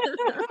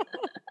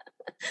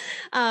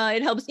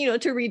 It helps,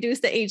 to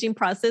reduce the aging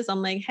process.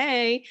 I'm like,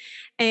 hey,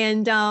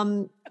 and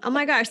oh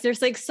my gosh,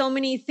 there's like so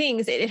many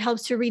things. It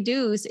helps to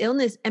reduce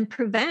illness and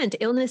prevent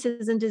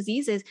illnesses and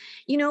diseases.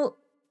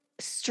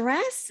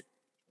 Stress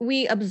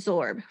we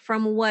absorb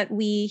from what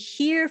we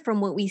hear,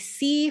 from what we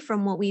see,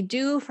 from what we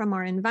do, from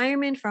our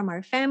environment, from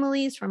our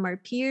families, from our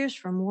peers,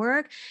 from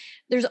work.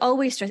 There's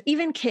always stress.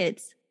 Even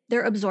kids,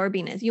 they're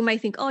absorbing it. You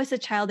might think, oh, it's a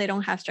child, they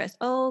don't have stress.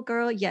 Oh,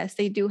 girl, yes,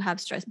 they do have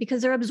stress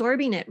because they're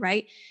absorbing it,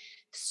 right?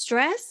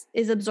 Stress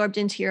is absorbed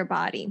into your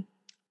body.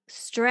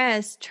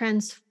 Stress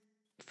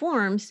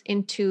transforms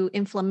into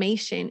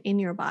inflammation in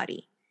your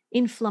body.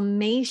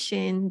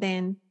 Inflammation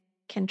then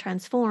can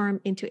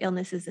transform into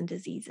illnesses and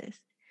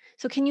diseases.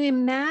 So can you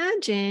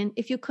imagine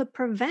if you could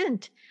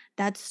prevent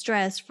that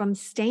stress from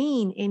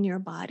staying in your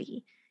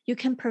body? You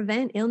can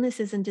prevent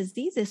illnesses and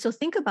diseases. So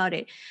think about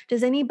it.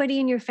 Does anybody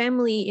in your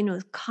family,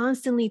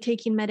 constantly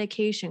taking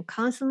medication,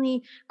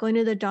 constantly going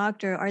to the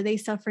doctor? Are they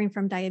suffering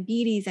from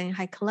diabetes and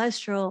high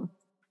cholesterol,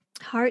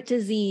 heart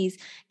disease,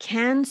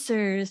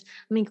 cancers?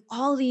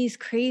 All these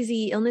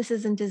crazy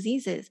illnesses and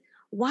diseases.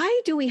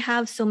 Why do we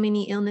have so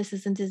many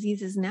illnesses and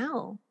diseases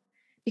now?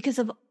 Because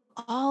of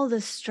all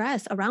the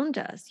stress around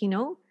us,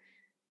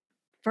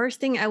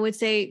 First thing I would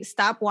say,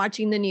 stop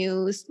watching the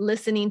news,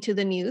 listening to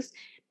the news,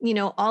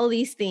 all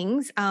these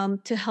things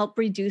to help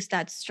reduce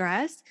that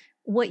stress.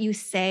 What you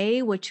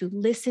say, what you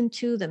listen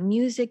to, the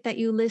music that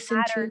you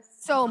listen to.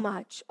 So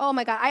much. Oh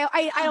my God.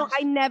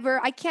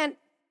 I can't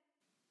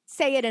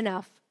say it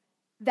enough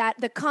that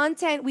the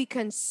content we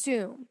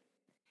consume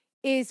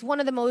is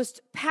one of the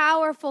most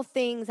powerful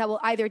things that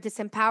will either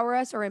disempower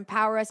us or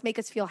empower us, make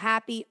us feel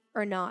happy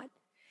or not.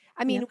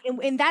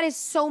 And that is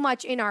so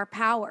much in our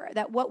power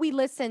that what we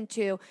listen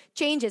to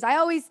changes.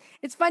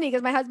 It's funny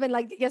because my husband,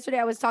 like yesterday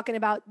I was talking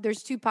about,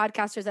 there's two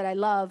podcasters that I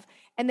love,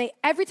 and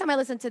every time I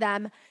listen to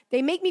them,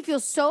 they make me feel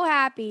so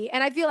happy.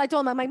 And I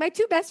told them, I'm like, my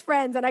two best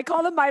friends, and I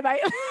call them my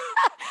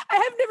I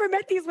have never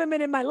met these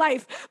women in my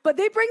life, but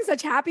they bring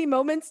such happy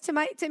moments to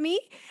me.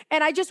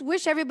 And I just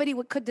wish everybody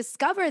could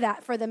discover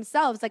that for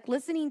themselves, like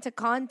listening to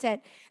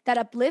content that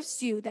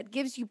uplifts you, that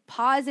gives you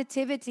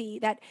positivity,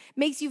 that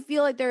makes you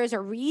feel like there is a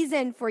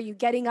reason for you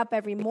getting up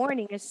every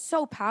morning is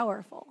so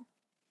powerful.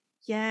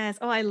 Yes.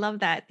 Oh, I love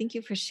that. Thank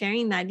you for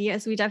sharing that.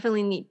 Yes, we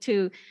definitely need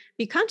to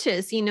be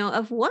conscious,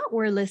 of what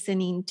we're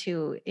listening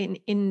to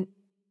in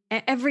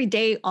every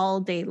day, all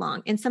day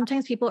long. And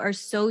sometimes people are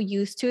so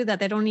used to that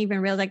they don't even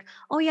realize like,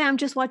 oh yeah, I'm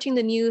just watching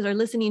the news or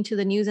listening to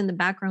the news in the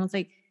background. It's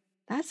like,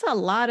 that's a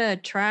lot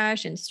of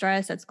trash and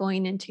stress that's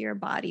going into your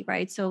body,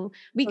 right? So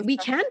we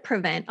can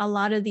prevent a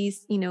lot of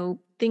these,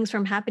 things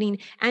from happening.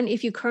 And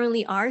if you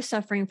currently are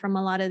suffering from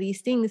a lot of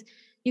these things,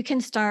 you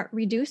can start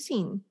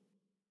reducing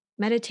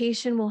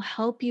Meditation will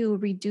help you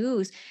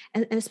reduce,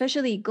 and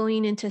especially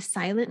going into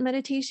silent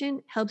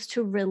meditation helps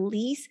to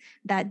release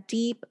that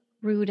deep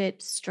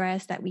rooted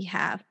stress that we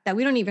have that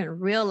we don't even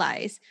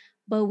realize,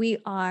 but we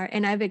are.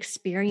 And I've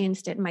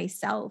experienced it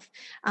myself.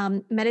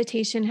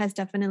 Meditation has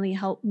definitely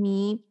helped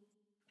me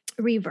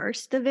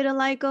reverse the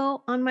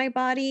vitiligo on my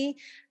body.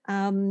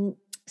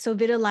 So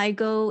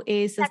vitiligo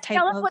is this type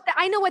Tell us of.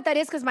 I know what that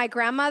is because my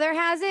grandmother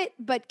has it,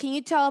 but can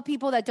you tell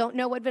people that don't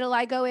know what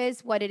vitiligo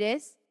is, what it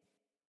is?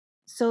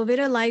 So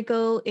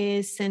vitiligo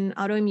is an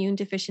autoimmune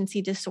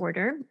deficiency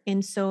disorder.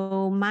 And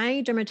so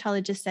my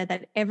dermatologist said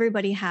that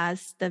everybody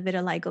has the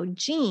vitiligo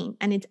gene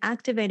and it's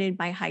activated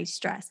by high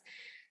stress.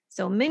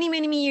 So many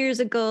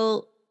years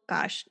ago,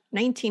 gosh,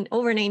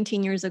 over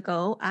 19 years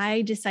ago,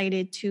 I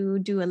decided to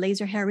do a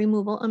laser hair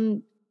removal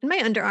on my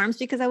underarms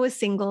because I was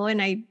single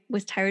and I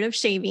was tired of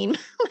shaving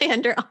my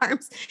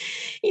underarms,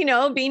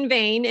 being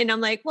vain. And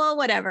I'm like, well,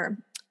 whatever.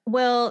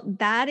 Well,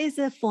 that is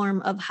a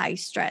form of high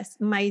stress.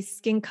 My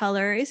skin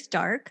color is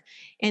dark.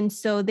 And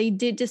so they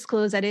did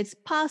disclose that it's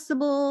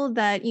possible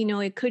that,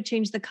 it could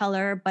change the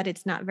color, but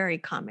it's not very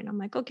common. I'm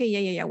like, okay,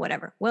 yeah,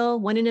 whatever. Well,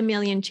 1 in a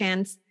million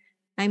chance,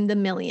 I'm the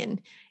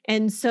million.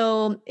 And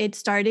so it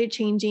started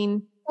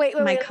changing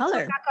my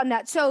color. Back on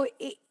that.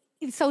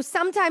 So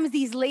sometimes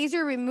these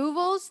laser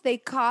removals, they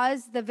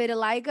cause the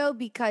vitiligo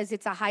because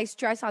it's a high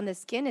stress on the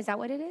skin. Is that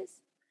what it is?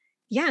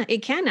 Yeah, it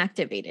can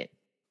activate it.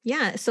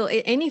 Yeah. So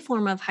any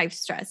form of high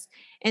stress.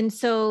 And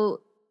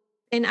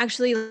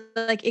actually,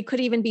 like it could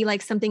even be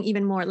like something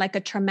even more like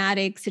a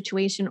traumatic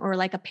situation or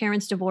like a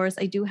parent's divorce.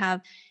 I do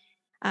have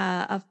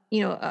an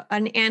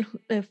aunt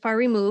far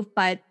removed,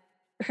 but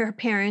her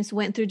parents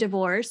went through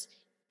divorce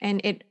and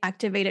it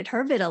activated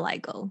her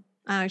vitiligo.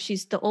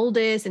 She's the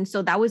oldest. And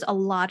so that was a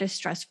lot of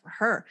stress for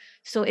her.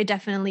 So it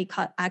definitely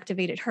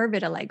activated her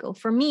vitiligo.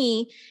 For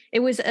me, it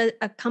was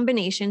a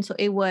combination. So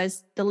it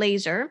was the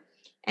laser.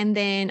 And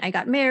then I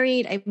got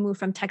married. I moved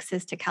from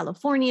Texas to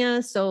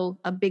California. So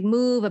a big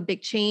move, a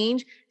big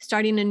change,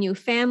 starting a new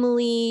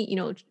family,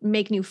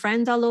 make new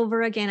friends all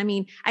over again. I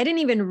mean, I didn't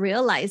even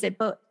realize it.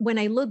 But when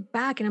I look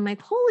back and I'm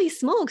like, holy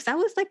smokes, that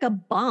was like a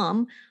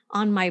bomb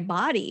on my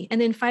body. And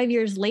then 5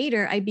 years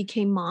later, I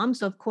became mom.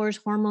 So of course,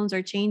 hormones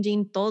are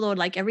changing, todo,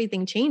 like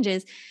everything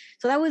changes.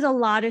 So that was a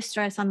lot of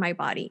stress on my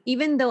body,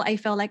 even though I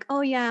felt like,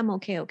 oh yeah, I'm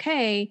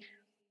okay.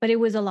 But it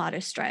was a lot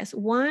of stress.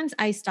 Once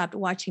I stopped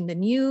watching the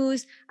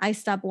news, I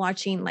stopped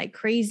watching like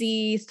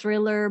crazy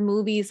thriller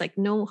movies, like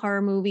no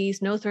horror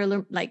movies, no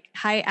thriller, like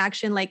high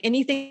action, like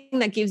anything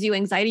that gives you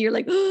anxiety. You're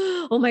like,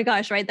 oh my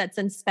gosh, right? That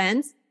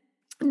suspense.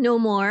 No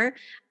more.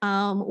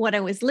 What I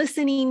was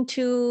listening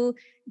to,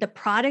 the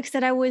products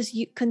that I was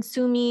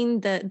consuming,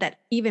 that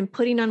even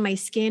putting on my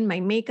skin, my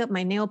makeup,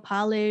 my nail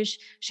polish,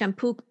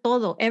 shampoo,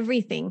 todo,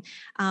 everything,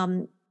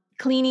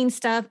 cleaning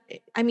stuff.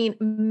 I mean,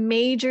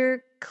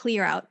 major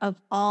clear out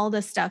of all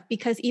the stuff,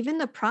 because even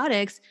the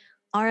products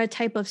are a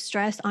type of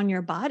stress on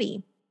your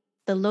body.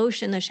 The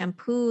lotion, the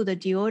shampoo, the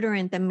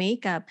deodorant, the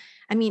makeup.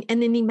 I mean,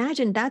 and then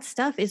imagine that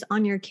stuff is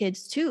on your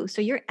kids too.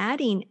 So you're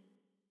adding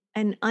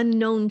an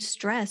unknown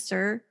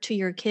stressor to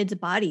your kids'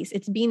 bodies.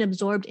 It's being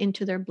absorbed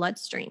into their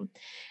bloodstream.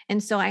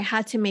 And so I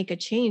had to make a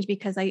change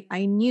because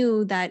I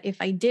knew that if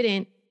I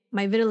didn't,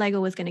 my vitiligo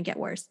was going to get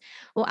worse.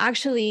 Well,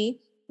 actually,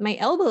 my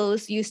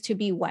elbows used to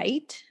be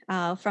white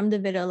from the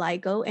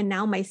vitiligo, and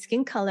now my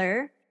skin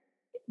color,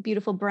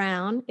 beautiful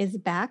brown, is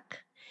back.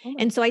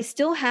 And so I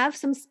still have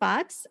some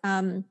spots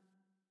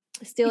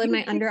still in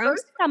my underarms.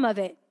 Some of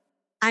it.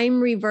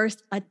 I'm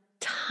reversed a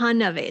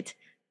ton of it.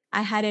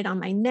 I had it on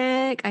my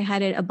neck. I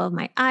had it above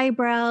my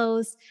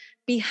eyebrows,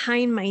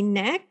 behind my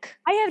neck.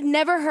 I have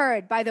never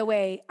heard, by the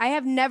way,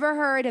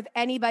 of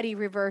anybody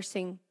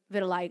reversing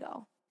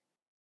vitiligo.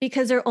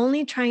 Because they're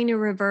only trying to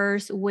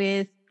reverse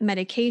with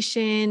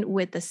medication,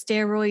 with the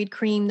steroid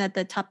cream,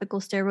 the topical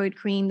steroid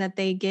cream that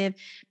they give,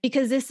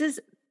 because this is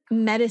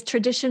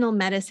traditional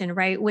medicine,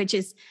 right? Which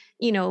is,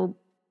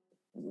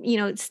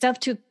 stuff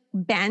to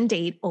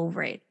Band-Aid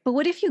over it. But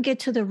what if you get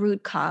to the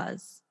root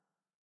cause,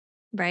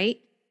 right?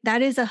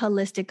 That is a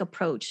holistic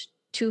approach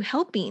to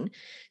helping.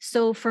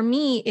 So for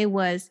me, it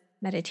was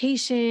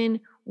meditation,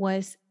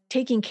 was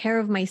taking care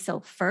of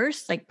myself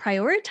first, like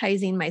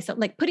prioritizing myself,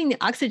 like putting the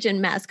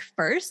oxygen mask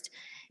first,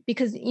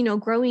 because,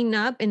 growing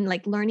up and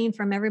like learning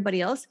from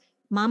everybody else,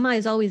 mama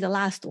is always the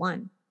last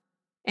one.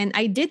 And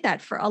I did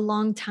that for a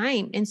long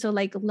time. And so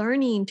like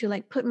learning to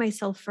like put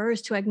myself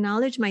first, to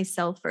acknowledge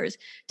myself first,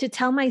 to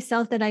tell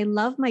myself that I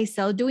love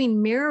myself,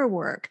 doing mirror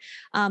work.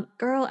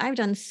 Girl, I've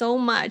done so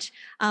much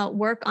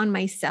work on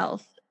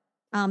myself.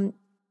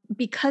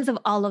 Because of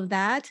all of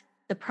that,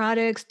 the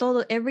products,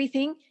 todo,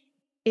 everything,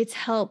 it's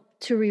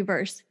helped to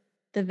reverse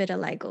the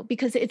vitiligo,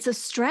 because it's a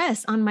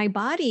stress on my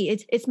body.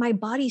 It's my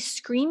body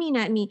screaming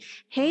at me,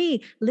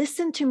 hey,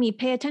 listen to me,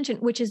 pay attention,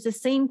 which is the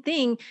same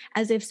thing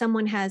as if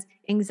someone has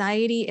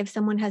anxiety, if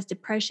someone has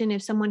depression,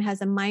 if someone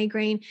has a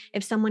migraine,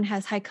 if someone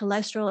has high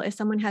cholesterol, if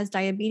someone has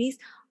diabetes.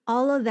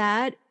 All of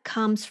that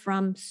comes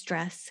from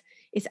stress.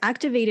 It's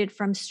activated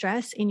from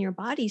stress in your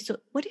body. So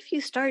what if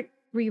you start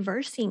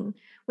reversing?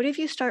 What if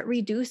you start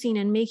reducing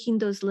and making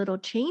those little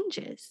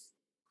changes?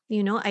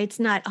 It's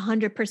not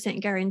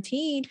 100%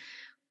 guaranteed,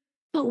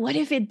 but what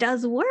if it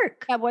does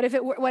work? Yeah, what if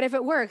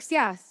it works?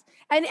 Yes.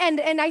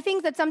 And I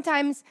think that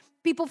sometimes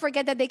people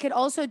forget that they could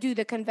also do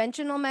the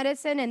conventional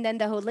medicine and then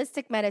the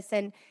holistic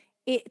medicine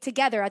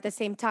together at the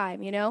same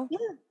time, Yeah.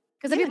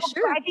 Because Yeah,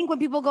 sure. I think when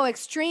people go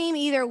extreme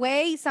either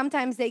way,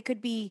 sometimes they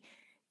could be.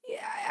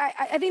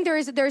 I think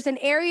there's an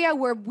area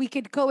where we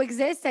could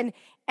coexist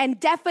and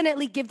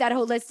definitely give that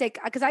holistic.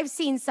 Because I've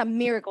seen some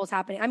miracles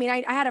happening. I mean,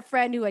 I had a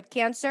friend who had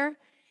cancer,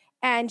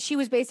 and she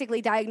was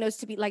basically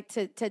diagnosed to be like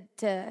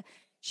to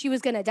she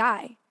was gonna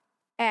die,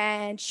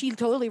 and she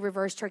totally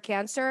reversed her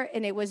cancer,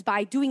 and it was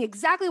by doing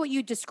exactly what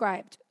you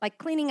described, like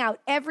cleaning out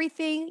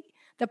everything,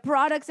 the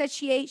products that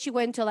she ate. She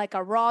went to like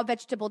a raw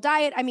vegetable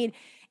diet. I mean,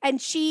 and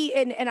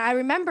I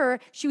remember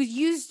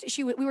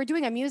we were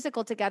doing a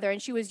musical together, and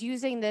she was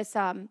using this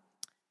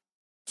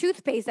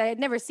toothpaste that I had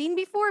never seen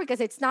before, because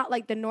it's not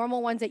like the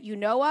normal ones that you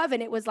know of,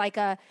 and it was like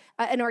an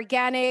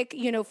organic,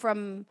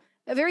 from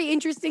a very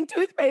interesting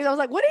toothpaste. I was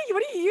like, what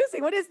are you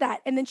using? What is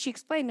that? And then she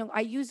explained, no,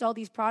 I used all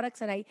these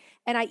products, and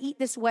I eat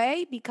this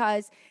way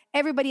because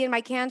everybody in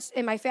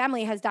my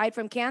family has died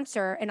from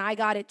cancer, and I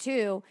got it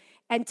too.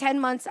 And 10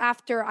 months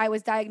after I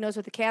was diagnosed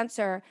with the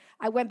cancer,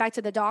 I went back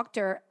to the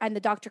doctor, and the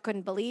doctor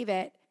couldn't believe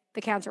it.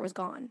 The cancer was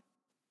gone.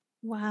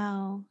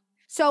 Wow.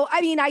 So, I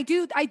mean, I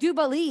do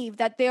believe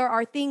that there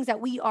are things that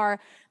we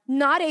are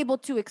not able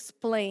to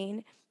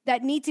explain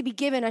that need to be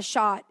given a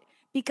shot,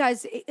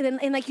 because,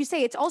 and like you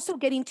say, it's also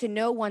getting to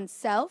know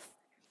oneself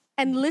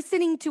and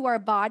listening to our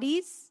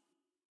bodies,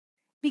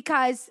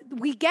 because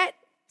we get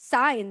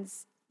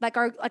signs like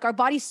our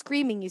body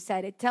screaming. You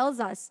said it tells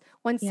us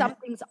when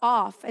something's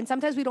off, and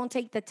sometimes we don't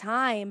take the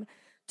time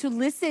to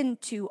listen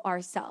to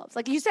ourselves.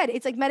 Like you said,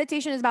 it's like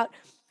meditation is about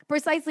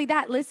precisely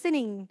that,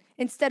 listening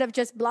instead of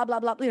just blah blah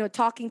blah,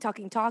 talking.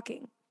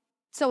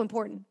 So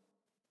important.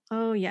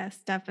 Oh yes,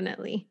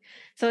 definitely.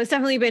 So it's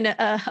definitely been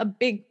a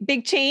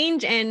big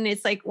change, and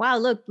it's like, wow,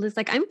 look, it's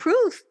like I'm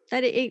proof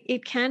that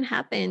it can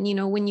happen,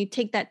 when you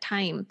take that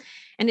time.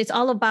 And it's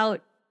all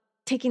about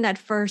taking that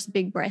first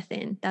big breath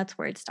in. That's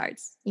where it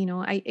starts.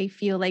 I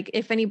feel like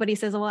if anybody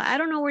says, well, I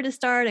don't know where to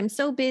start, I'm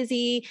so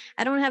busy,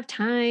 I don't have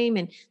time,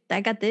 and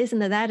I got this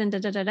and that and da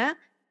da da da.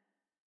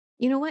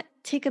 You know what?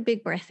 Take a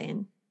big breath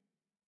in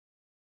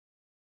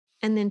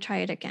and then try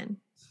it again.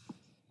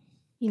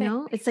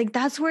 It's like,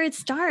 that's where it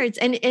starts.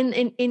 And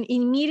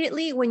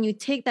immediately when you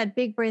take that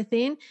big breath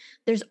in,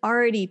 there's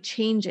already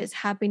changes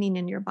happening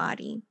in your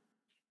body.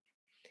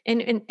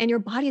 And your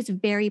body is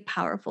very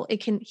powerful.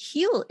 It can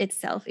heal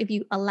itself if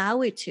you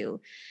allow it to,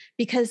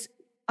 because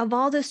of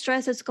all the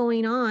stress that's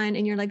going on,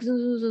 and you're like, zoom,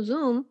 zoom, zoom,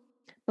 zoom.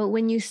 But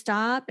when you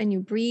stop and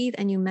you breathe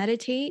and you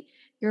meditate,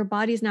 your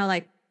body's now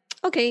like,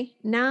 okay,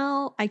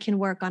 now I can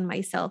work on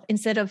myself,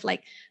 instead of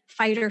like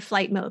fight or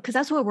flight mode. Because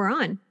that's what we're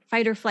on,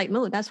 fight or flight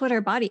mode. That's what our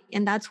body,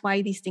 and that's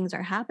why these things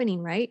are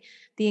happening, right?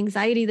 The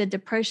anxiety, the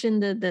depression,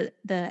 the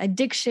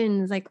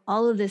addictions, like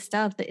all of this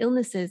stuff, the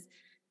illnesses.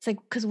 It's like,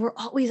 because we're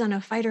always on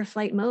a fight or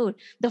flight mode.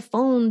 The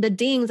phone, the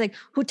dings, like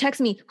who texts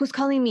me, who's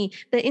calling me,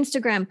 the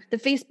Instagram, the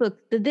Facebook,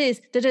 the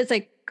this, it's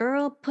like,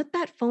 girl, put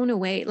that phone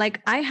away. Like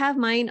I have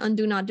mine on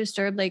do not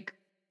disturb, like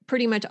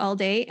pretty much all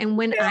day. And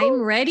when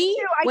I'm ready,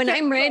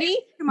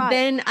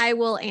 then I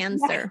will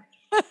answer.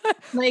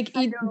 Like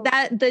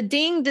that, the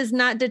ding does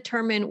not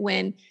determine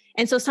when.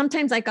 And so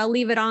sometimes like I'll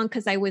leave it on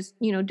because I was,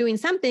 doing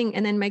something.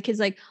 And then my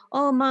kid's like,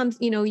 oh, mom,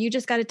 you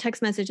just got a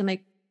text message. I'm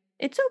like,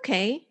 it's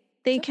okay.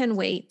 They can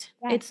wait.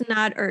 Yes. It's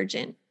not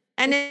urgent.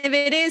 And if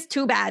it is,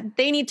 too bad.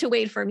 They need to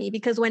wait for me,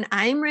 because when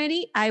I'm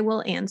ready, I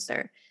will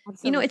answer.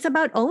 Absolutely. It's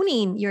about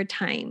owning your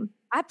time.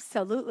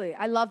 Absolutely.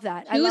 I love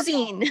that.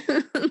 Choosing.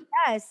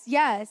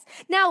 Yes.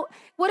 Now,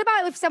 what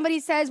about if somebody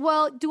says,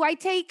 well, do I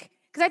take,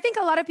 because I think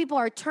a lot of people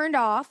are turned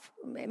off,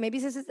 maybe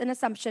this is an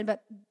assumption,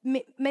 but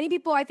many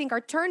people I think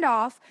are turned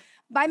off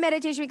by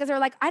meditation because they're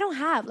like, I don't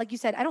have, like you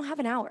said, I don't have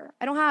an hour.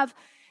 I don't have,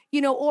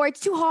 or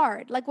it's too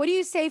hard. Like, what do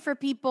you say for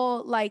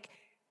people, like,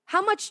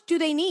 how much do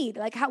they need?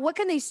 Like, what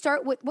can they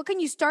start with? What can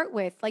you start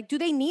with? Like, do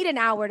they need an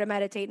hour to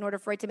meditate in order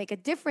for it to make a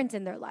difference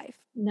in their life?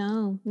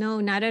 No,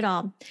 not at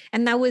all.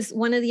 And that was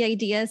one of the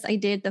ideas I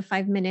did, the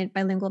 5-minute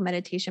bilingual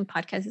meditation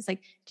podcast. It's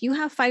like, do you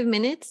have 5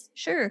 minutes?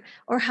 Sure.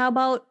 Or how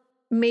about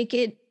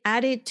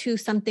add it to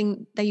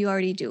something that you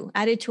already do,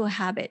 add it to a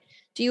habit.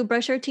 Do you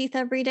brush your teeth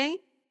every day?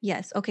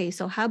 Yes. Okay.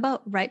 So how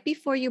about right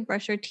before you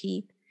brush your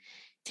teeth,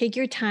 take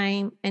your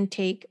time and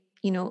take,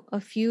 a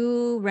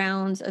few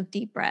rounds of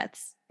deep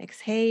breaths.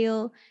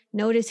 Exhale,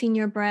 noticing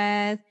your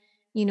breath,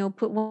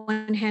 put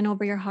one hand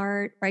over your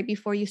heart right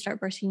before you start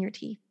brushing your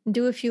teeth.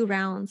 Do a few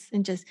rounds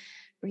and just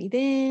breathe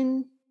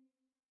in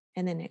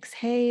and then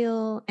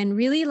exhale, and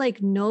really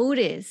like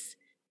notice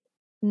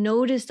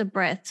the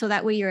breath. So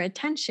that way your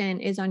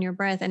attention is on your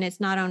breath, and it's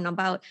not on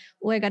about,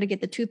 oh, I got to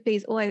get the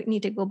toothpaste. Oh, I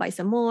need to go buy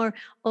some more.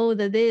 Oh,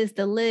 the this,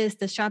 the list,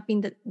 the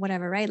shopping, the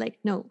whatever, right? Like,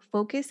 no,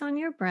 focus on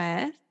your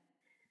breath.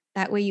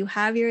 That way you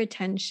have your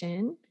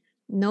attention.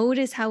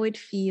 Notice how it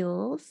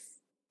feels.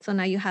 So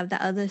now you have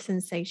the other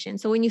sensation.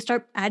 So when you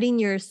start adding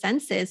your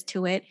senses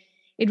to it,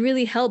 it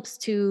really helps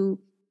to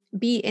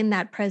be in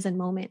that present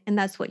moment. And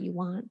that's what you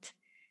want.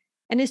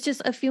 And it's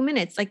just a few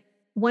minutes, like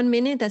 1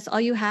 minute, that's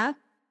all you have,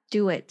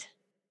 do it.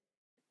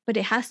 But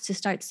it has to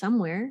start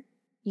somewhere,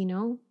 you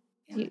know?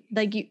 Yeah.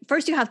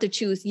 First you have to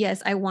choose,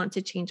 yes, I want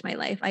to change my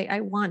life.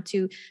 I want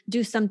to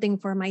do something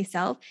for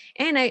myself.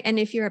 And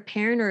if you're a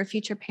parent or a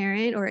future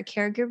parent or a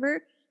caregiver,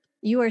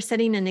 you are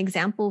setting an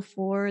example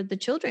for the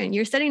children.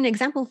 You're setting an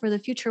example for the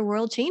future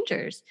world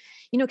changers.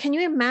 Can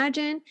you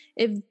imagine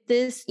if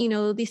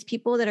these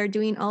people that are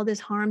doing all this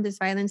harm, this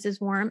violence, this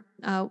war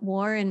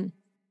and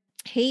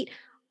hate,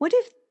 what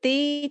if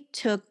they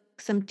took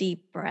some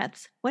deep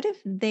breaths? What if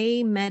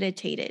they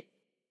meditated?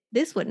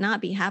 This would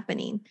not be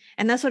happening.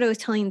 And that's what I was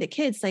telling the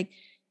kids, like,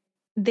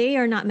 they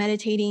are not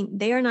meditating.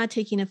 They are not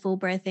taking a full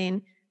breath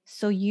in.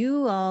 So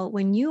you all,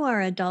 when you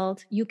are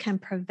adult, you can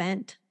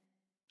prevent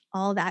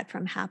all that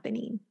from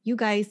happening. You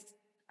guys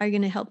are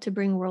going to help to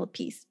bring world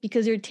peace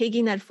because you're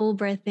taking that full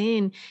breath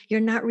in.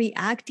 You're not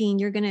reacting.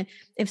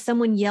 If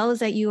someone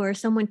yells at you or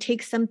someone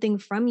takes something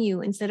from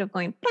you, instead of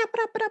going, brap,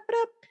 brap, brap,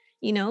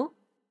 brap,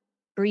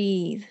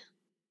 breathe.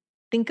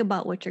 Think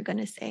about what you're going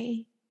to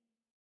say.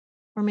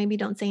 Or maybe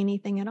don't say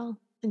anything at all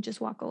and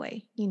just walk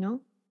away,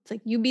 It's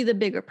like you be the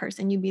bigger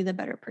person, you be the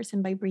better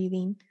person by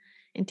breathing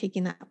and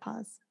taking that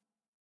pause.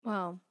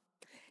 Wow.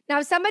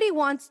 Now, if somebody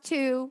wants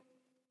to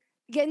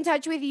get in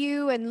touch with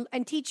you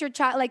and teach your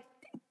child, like,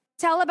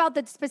 tell about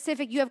the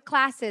specific, you have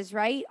classes,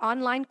 right?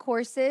 Online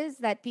courses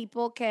that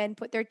people can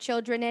put their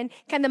children in.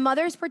 Can the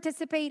mothers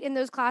participate in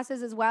those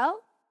classes as well?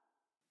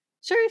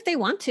 Sure, if they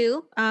want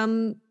to.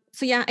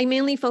 So yeah, I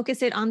mainly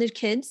focus it on the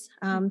kids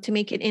to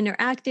make it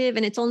interactive,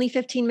 and it's only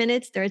 15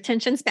 minutes. Their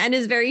attention span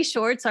is very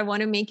short. So I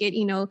want to make it,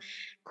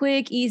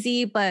 quick,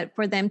 easy, but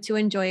for them to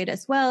enjoy it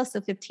as well. So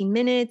 15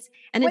 minutes,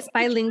 and it's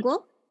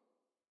bilingual.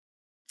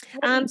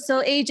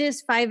 So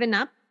ages 5 and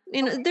up.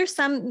 There's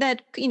some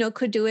that,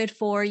 could do it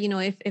for,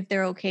 if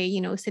they're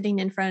okay, sitting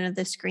in front of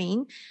the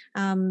screen.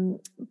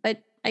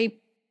 But I,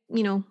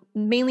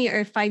 mainly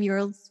are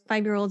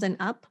 5-year-olds and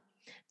up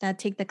that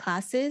take the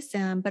classes,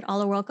 but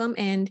all are welcome.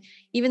 And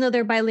even though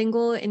they're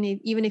bilingual, and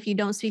even if you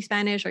don't speak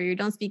Spanish or you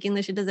don't speak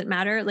English, it doesn't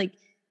matter. Like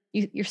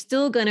you're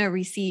still going to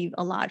receive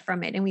a lot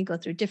from it. And we go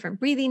through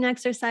different breathing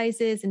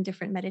exercises and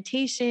different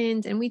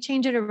meditations, and we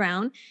change it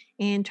around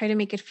and try to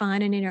make it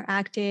fun and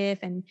interactive.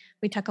 And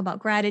we talk about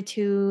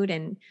gratitude.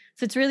 And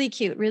so it's really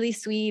cute, really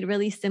sweet,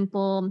 really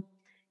simple,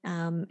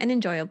 and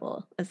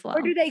enjoyable as well.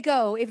 Where do they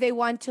go if they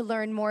want to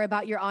learn more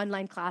about your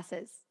online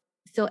classes?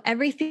 So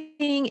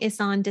everything is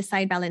on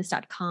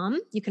decidebalance.com.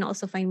 You can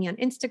also find me on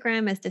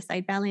Instagram as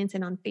Decide Balance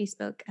and on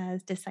Facebook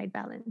as Decide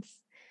Balance.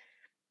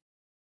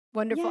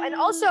 Wonderful. Yay. And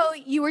also,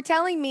 you were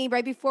telling me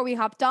right before we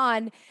hopped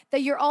on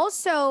that you're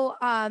also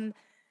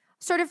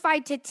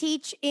certified to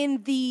teach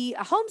in the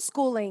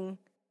homeschooling.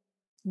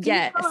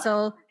 Yeah.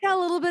 So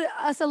tell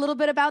us a little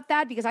bit about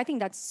that, because I think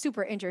that's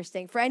super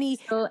interesting for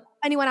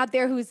anyone out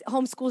there who's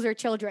homeschools their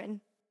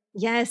children.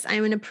 Yes,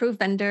 I'm an approved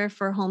vendor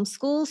for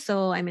homeschool.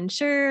 So I'm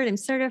insured, I'm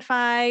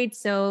certified.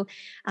 So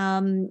so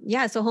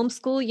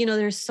homeschool,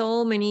 there's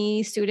so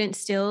many students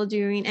still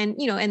doing, and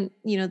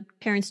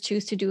parents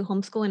choose to do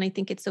homeschool. And I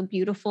think it's so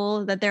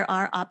beautiful that there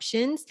are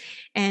options.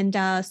 And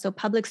so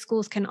public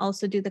schools can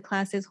also do the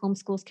classes,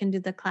 homeschools can do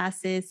the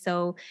classes.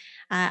 So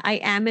I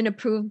am an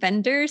approved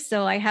vendor.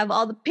 So I have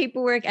all the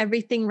paperwork,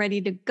 everything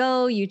ready to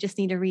go. You just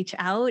need to reach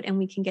out and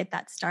we can get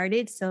that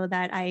started so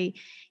that I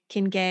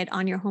can get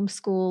on your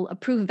homeschool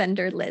approved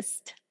vendor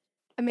list.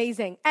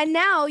 Amazing. And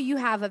now you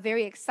have a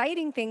very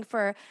exciting thing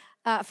for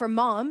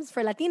moms,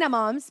 for Latina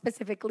moms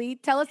specifically.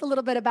 Tell us a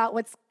little bit about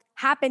what's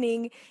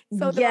happening.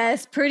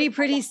 Yes,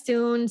 pretty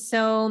soon.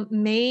 So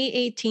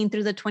May 18th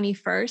through the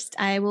 21st,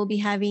 I will be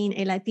having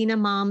a Latina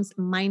Moms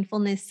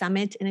Mindfulness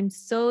Summit. And I'm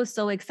so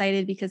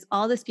excited because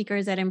all the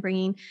speakers that I'm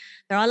bringing,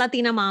 they're all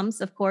Latina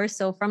moms, of course.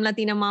 So from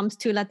Latina moms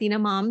to Latina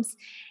moms.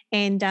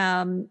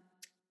 And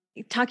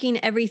talking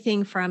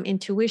everything from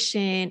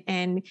intuition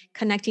and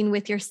connecting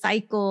with your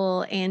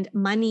cycle and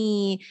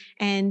money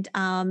and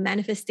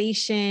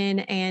manifestation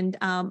and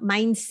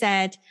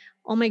mindset.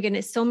 Oh my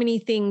goodness, so many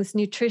things,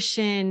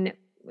 nutrition,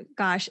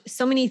 gosh,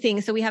 so many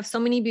things. So we have so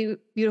many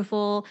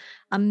beautiful,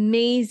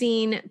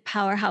 amazing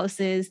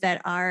powerhouses that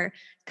are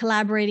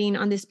collaborating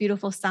on this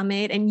beautiful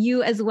summit, and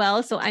you as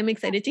well. So I'm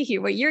excited to hear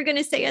what you're going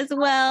to say as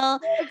well.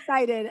 I'm so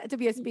excited to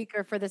be a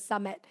speaker for the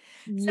summit.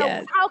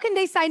 So how can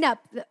they sign up?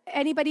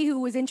 Anybody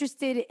who was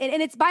interested,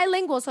 and it's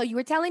bilingual. So you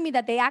were telling me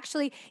that they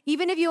actually,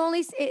 even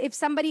if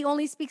somebody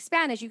only speaks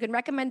Spanish, you can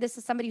recommend this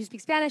to somebody who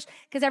speaks Spanish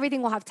because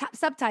everything will have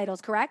subtitles,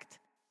 correct?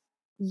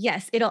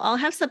 Yes, it'll all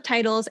have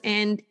subtitles,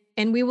 and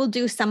we will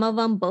do some of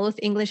them, both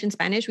English and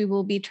Spanish. We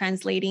will be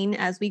translating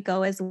as we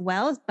go as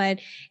well, but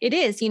it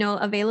is,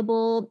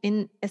 available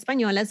in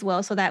Espanol as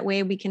well. So that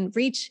way we can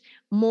reach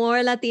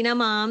more Latina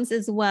moms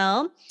as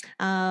well.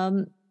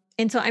 And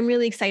so I'm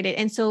really excited.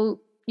 And so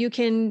you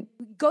can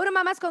go to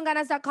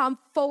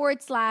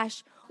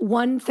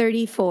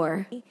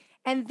mamasconganas.com/134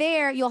 And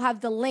there you'll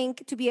have the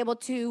link to be able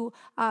to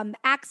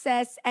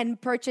access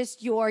and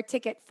purchase your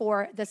ticket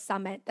for the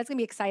summit. That's gonna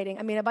be exciting.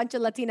 I mean, a bunch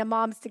of Latina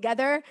moms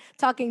together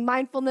talking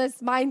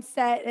mindfulness,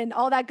 mindset, and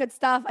all that good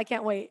stuff. I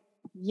can't wait.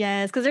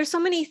 Yes, because there's so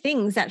many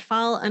things that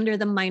fall under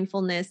the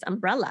mindfulness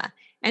umbrella.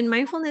 And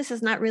mindfulness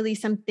is not really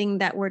something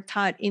that we're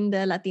taught in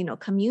the Latino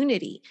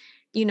community.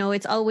 You know,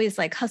 it's always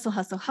like hustle,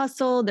 hustle,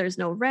 hustle. There's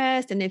no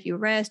rest. And if you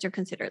rest, you're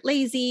considered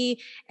lazy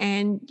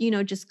and, you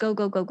know, just go,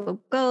 go, go, go,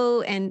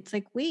 go. And it's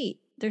like, wait,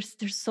 there's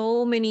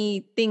so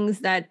many things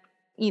that,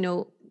 you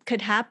know,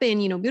 could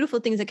happen, you know, beautiful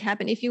things that could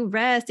happen if you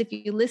rest, if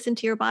you listen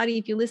to your body,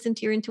 if you listen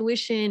to your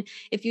intuition,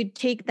 if you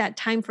take that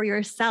time for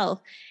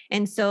yourself.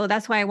 And so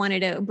that's why I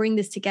wanted to bring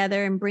this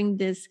together and bring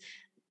this,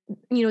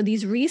 you know,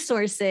 these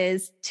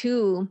resources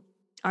to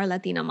our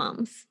Latina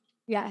moms.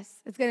 Yes,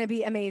 it's going to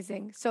be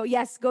amazing. So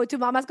yes, go to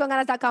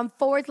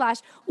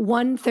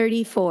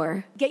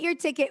mamasconganas.com/134. Get your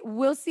ticket.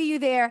 We'll see you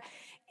there.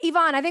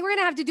 Yvonne, I think we're going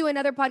to have to do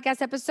another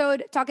podcast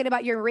episode talking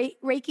about your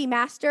Reiki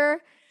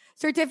Master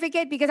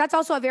certificate, because that's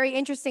also a very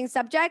interesting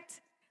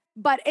subject,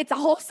 but it's a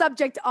whole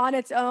subject on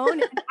its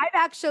own. I've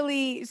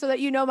actually, so that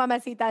you know,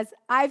 mamacitas,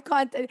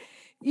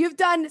 you've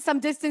done some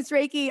distance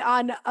Reiki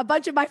on a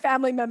bunch of my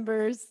family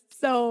members.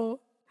 So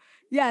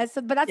yes,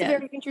 but that's a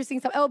very interesting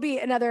stuff. It'll be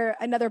another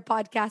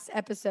podcast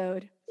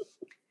episode.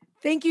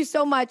 Thank you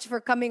so much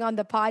for coming on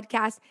the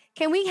podcast.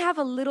 Can we have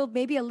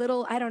maybe a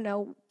little, I don't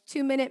know,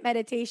 2-minute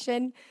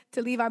meditation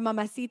to leave our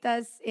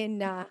mamacitas in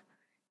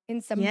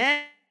some.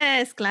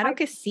 Yes, claro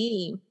que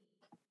sí.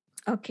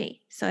 Okay,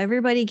 so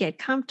everybody get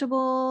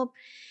comfortable.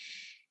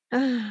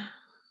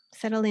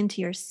 Settle into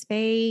your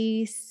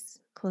space.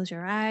 Close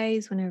your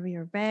eyes whenever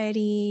you're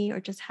ready, or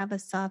just have a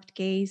soft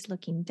gaze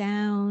looking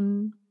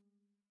down.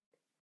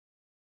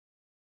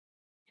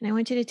 And I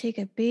want you to take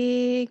a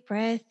big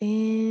breath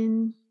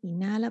in,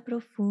 inhala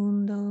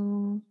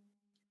profundo,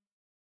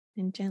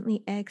 and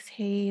gently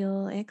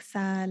exhale,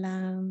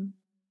 exhala.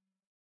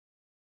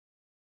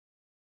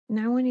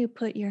 Now when you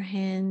put your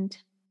hand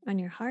on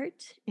your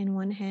heart and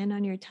one hand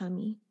on your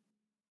tummy,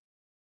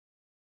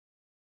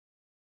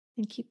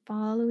 and keep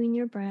following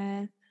your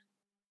breath.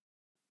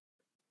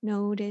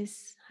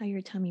 Notice how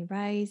your tummy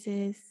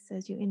rises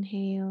as you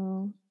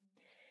inhale,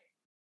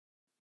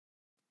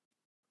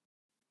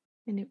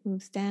 and it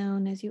moves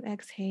down as you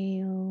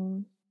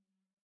exhale.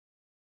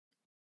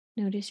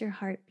 Notice your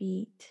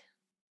heartbeat.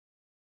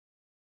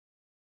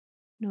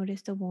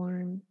 Notice the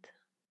warmth.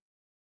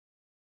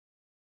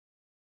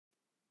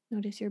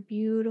 Notice your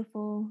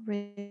beautiful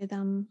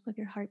rhythm of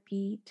your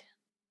heartbeat,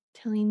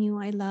 telling you,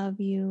 I love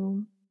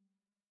you.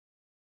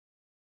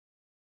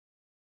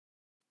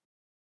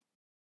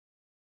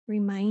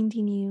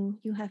 Reminding you,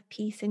 you have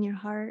peace in your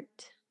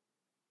heart.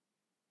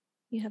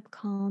 You have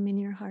calm in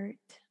your heart.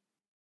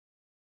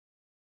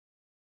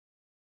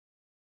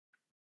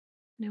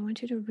 And I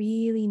want you to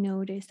really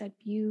notice that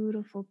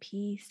beautiful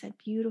peace, that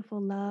beautiful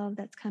love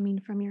that's coming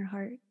from your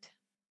heart.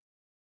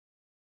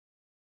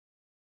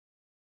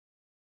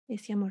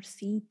 Ese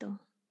amorcito.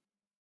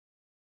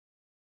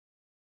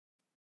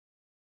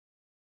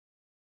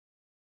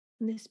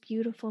 And this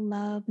beautiful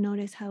love,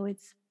 notice how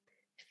it's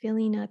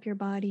filling up your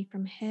body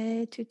from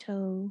head to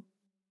toe,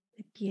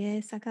 de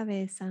pies a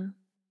cabeza.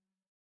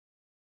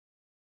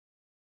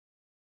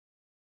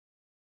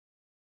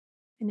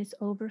 And it's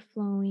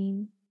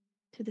overflowing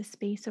to the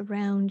space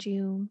around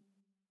you,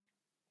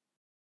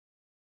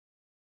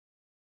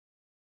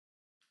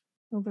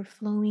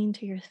 overflowing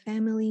to your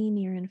family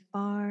near and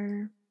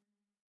far.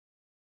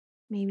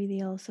 Maybe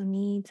they also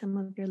need some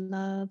of your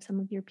love, some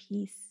of your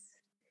peace,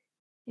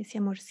 ese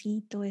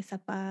amorcito, esa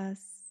paz.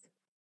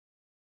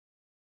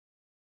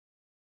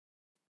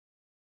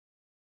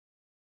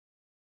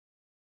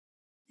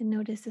 And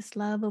notice this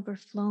love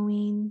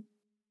overflowing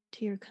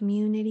to your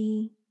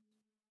community,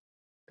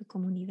 tu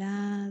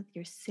comunidad,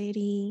 your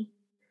city,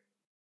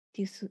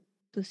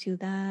 tu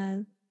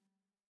ciudad,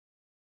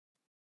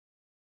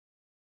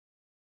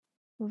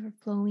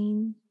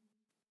 overflowing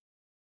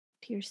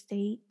to your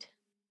state,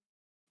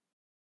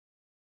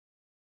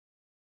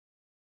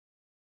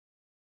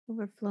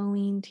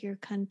 overflowing to your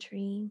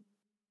country.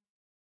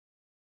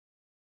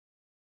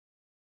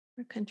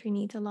 Our country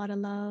needs a lot of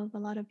love, a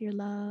lot of your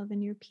love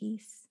and your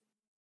peace.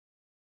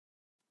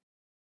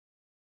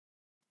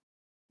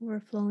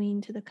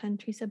 Overflowing to the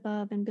countries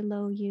above and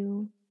below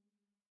you.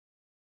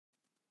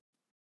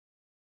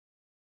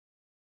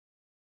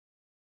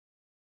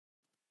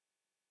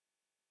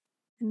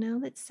 And now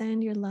let's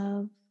send your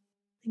love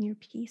and your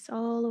peace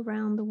all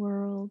around the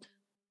world.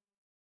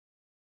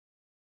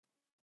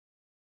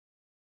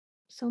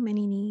 So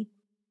many need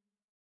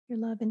your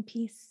love and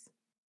peace.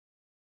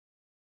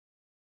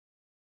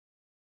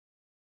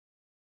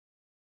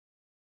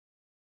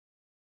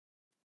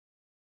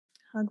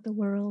 Hug the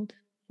world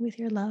with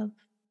your love,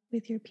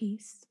 with your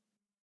peace.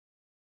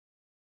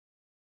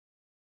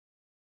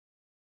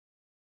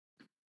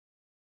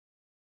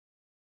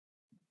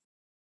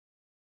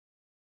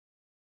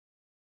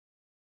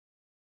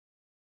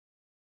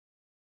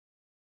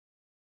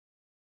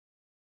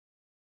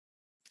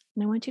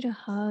 And I want you to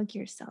hug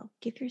yourself.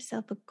 Give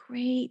yourself a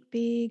great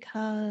big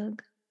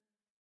hug.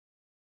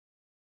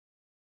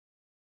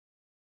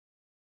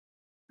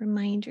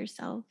 Remind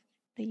yourself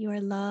that you are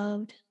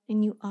loved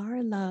and you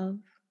are love.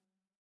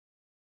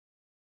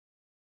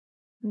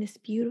 And this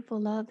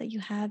beautiful love that you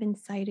have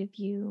inside of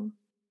you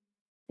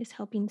is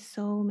helping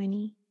so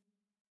many.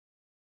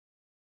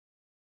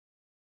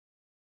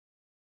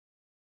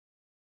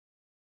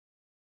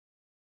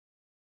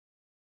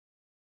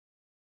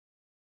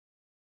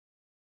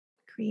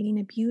 Creating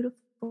a beautiful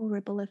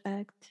ripple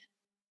effect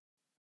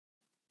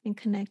and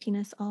connecting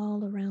us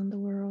all around the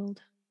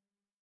world.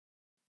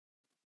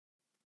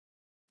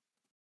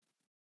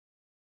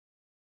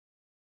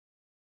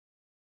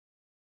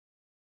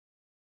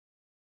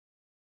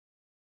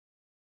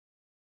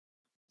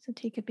 So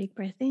take a big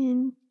breath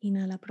in,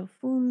 inhala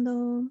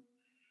profundo.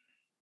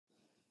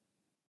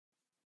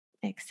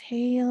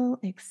 Exhale,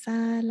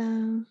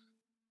 exhala.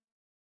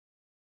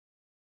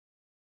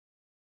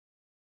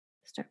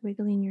 Start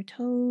wiggling your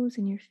toes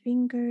and your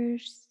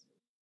fingers.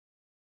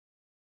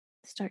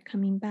 Start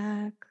coming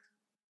back.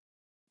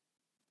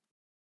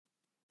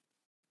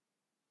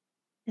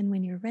 And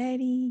when you're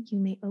ready, you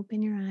may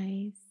open your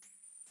eyes.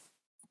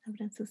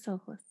 Abran sus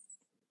ojos.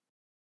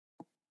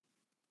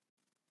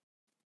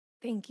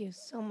 Thank you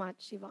so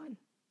much, Yvonne.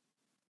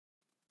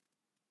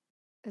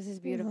 This is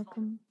You're beautiful.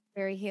 welcome.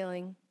 Very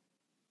healing.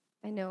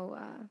 I know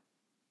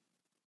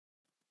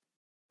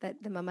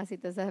that the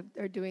mamacitas that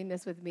are doing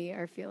this with me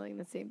are feeling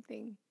the same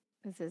thing.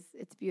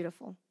 It's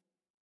beautiful.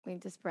 We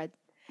need to spread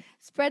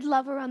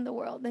love around the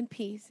world and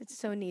peace. It's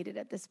so needed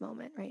at this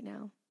moment right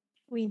now.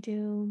 We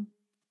do.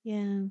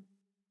 Yeah.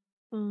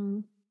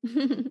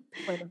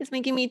 It's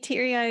making me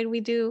teary-eyed.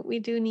 We do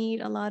need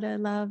a lot of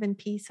love and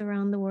peace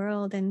around the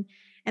world. And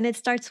it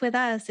starts with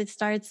us. It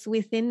starts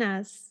within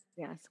us.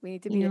 Yes, we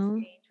need to be the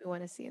change we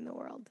want to see in the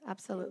world.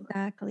 Absolutely.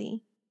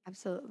 Exactly.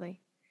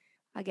 Absolutely.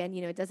 Again,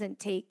 it doesn't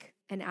take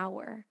an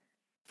hour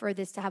for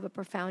this to have a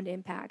profound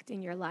impact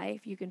in your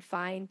life. You can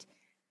find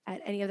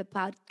at any of the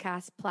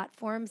podcast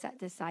platforms at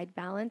Decide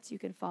Balance. You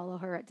can follow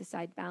her at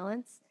Decide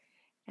Balance.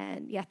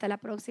 And y hasta la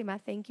próxima.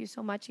 Thank you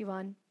so much,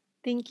 Yvonne.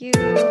 Thank you.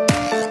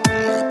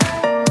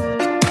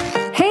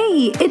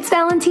 Hey, it's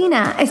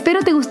Valentina.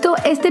 Espero te gustó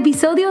este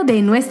episodio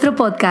de nuestro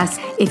podcast.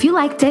 If you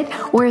liked it,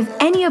 or if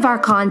any of our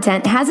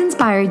content has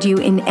inspired you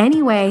in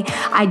any way,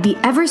 I'd be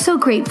ever so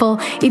grateful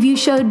if you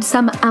showed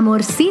some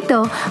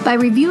amorcito by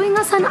reviewing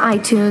us on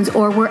iTunes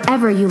or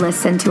wherever you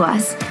listen to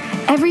us.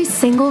 Every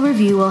single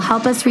review will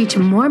help us reach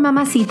more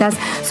mamacitas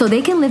so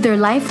they can live their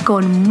life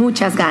con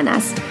muchas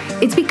ganas.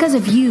 It's because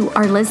of you,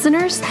 our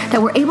listeners,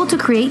 that we're able to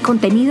create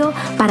contenido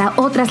para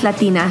otras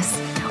latinas.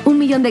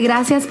 1,000,000 de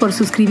gracias por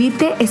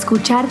suscribirte,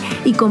 escuchar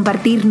y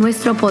compartir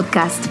nuestro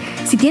podcast.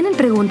 Si tienen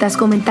preguntas,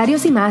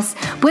 comentarios y más,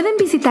 pueden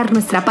visitar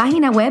nuestra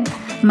página web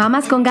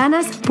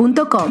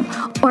mamasconganas.com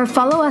or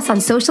follow us on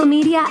social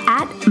media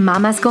at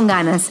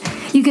mamasconganas.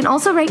 You can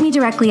also write me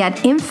directly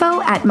at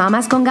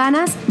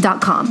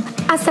info@mamasconganas.com.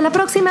 Hasta la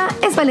próxima,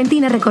 es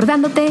Valentina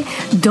recordándote,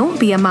 don't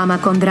be a mama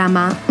con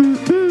drama.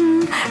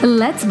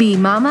 Let's be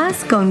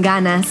mamas con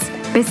ganas.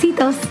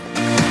 Besitos.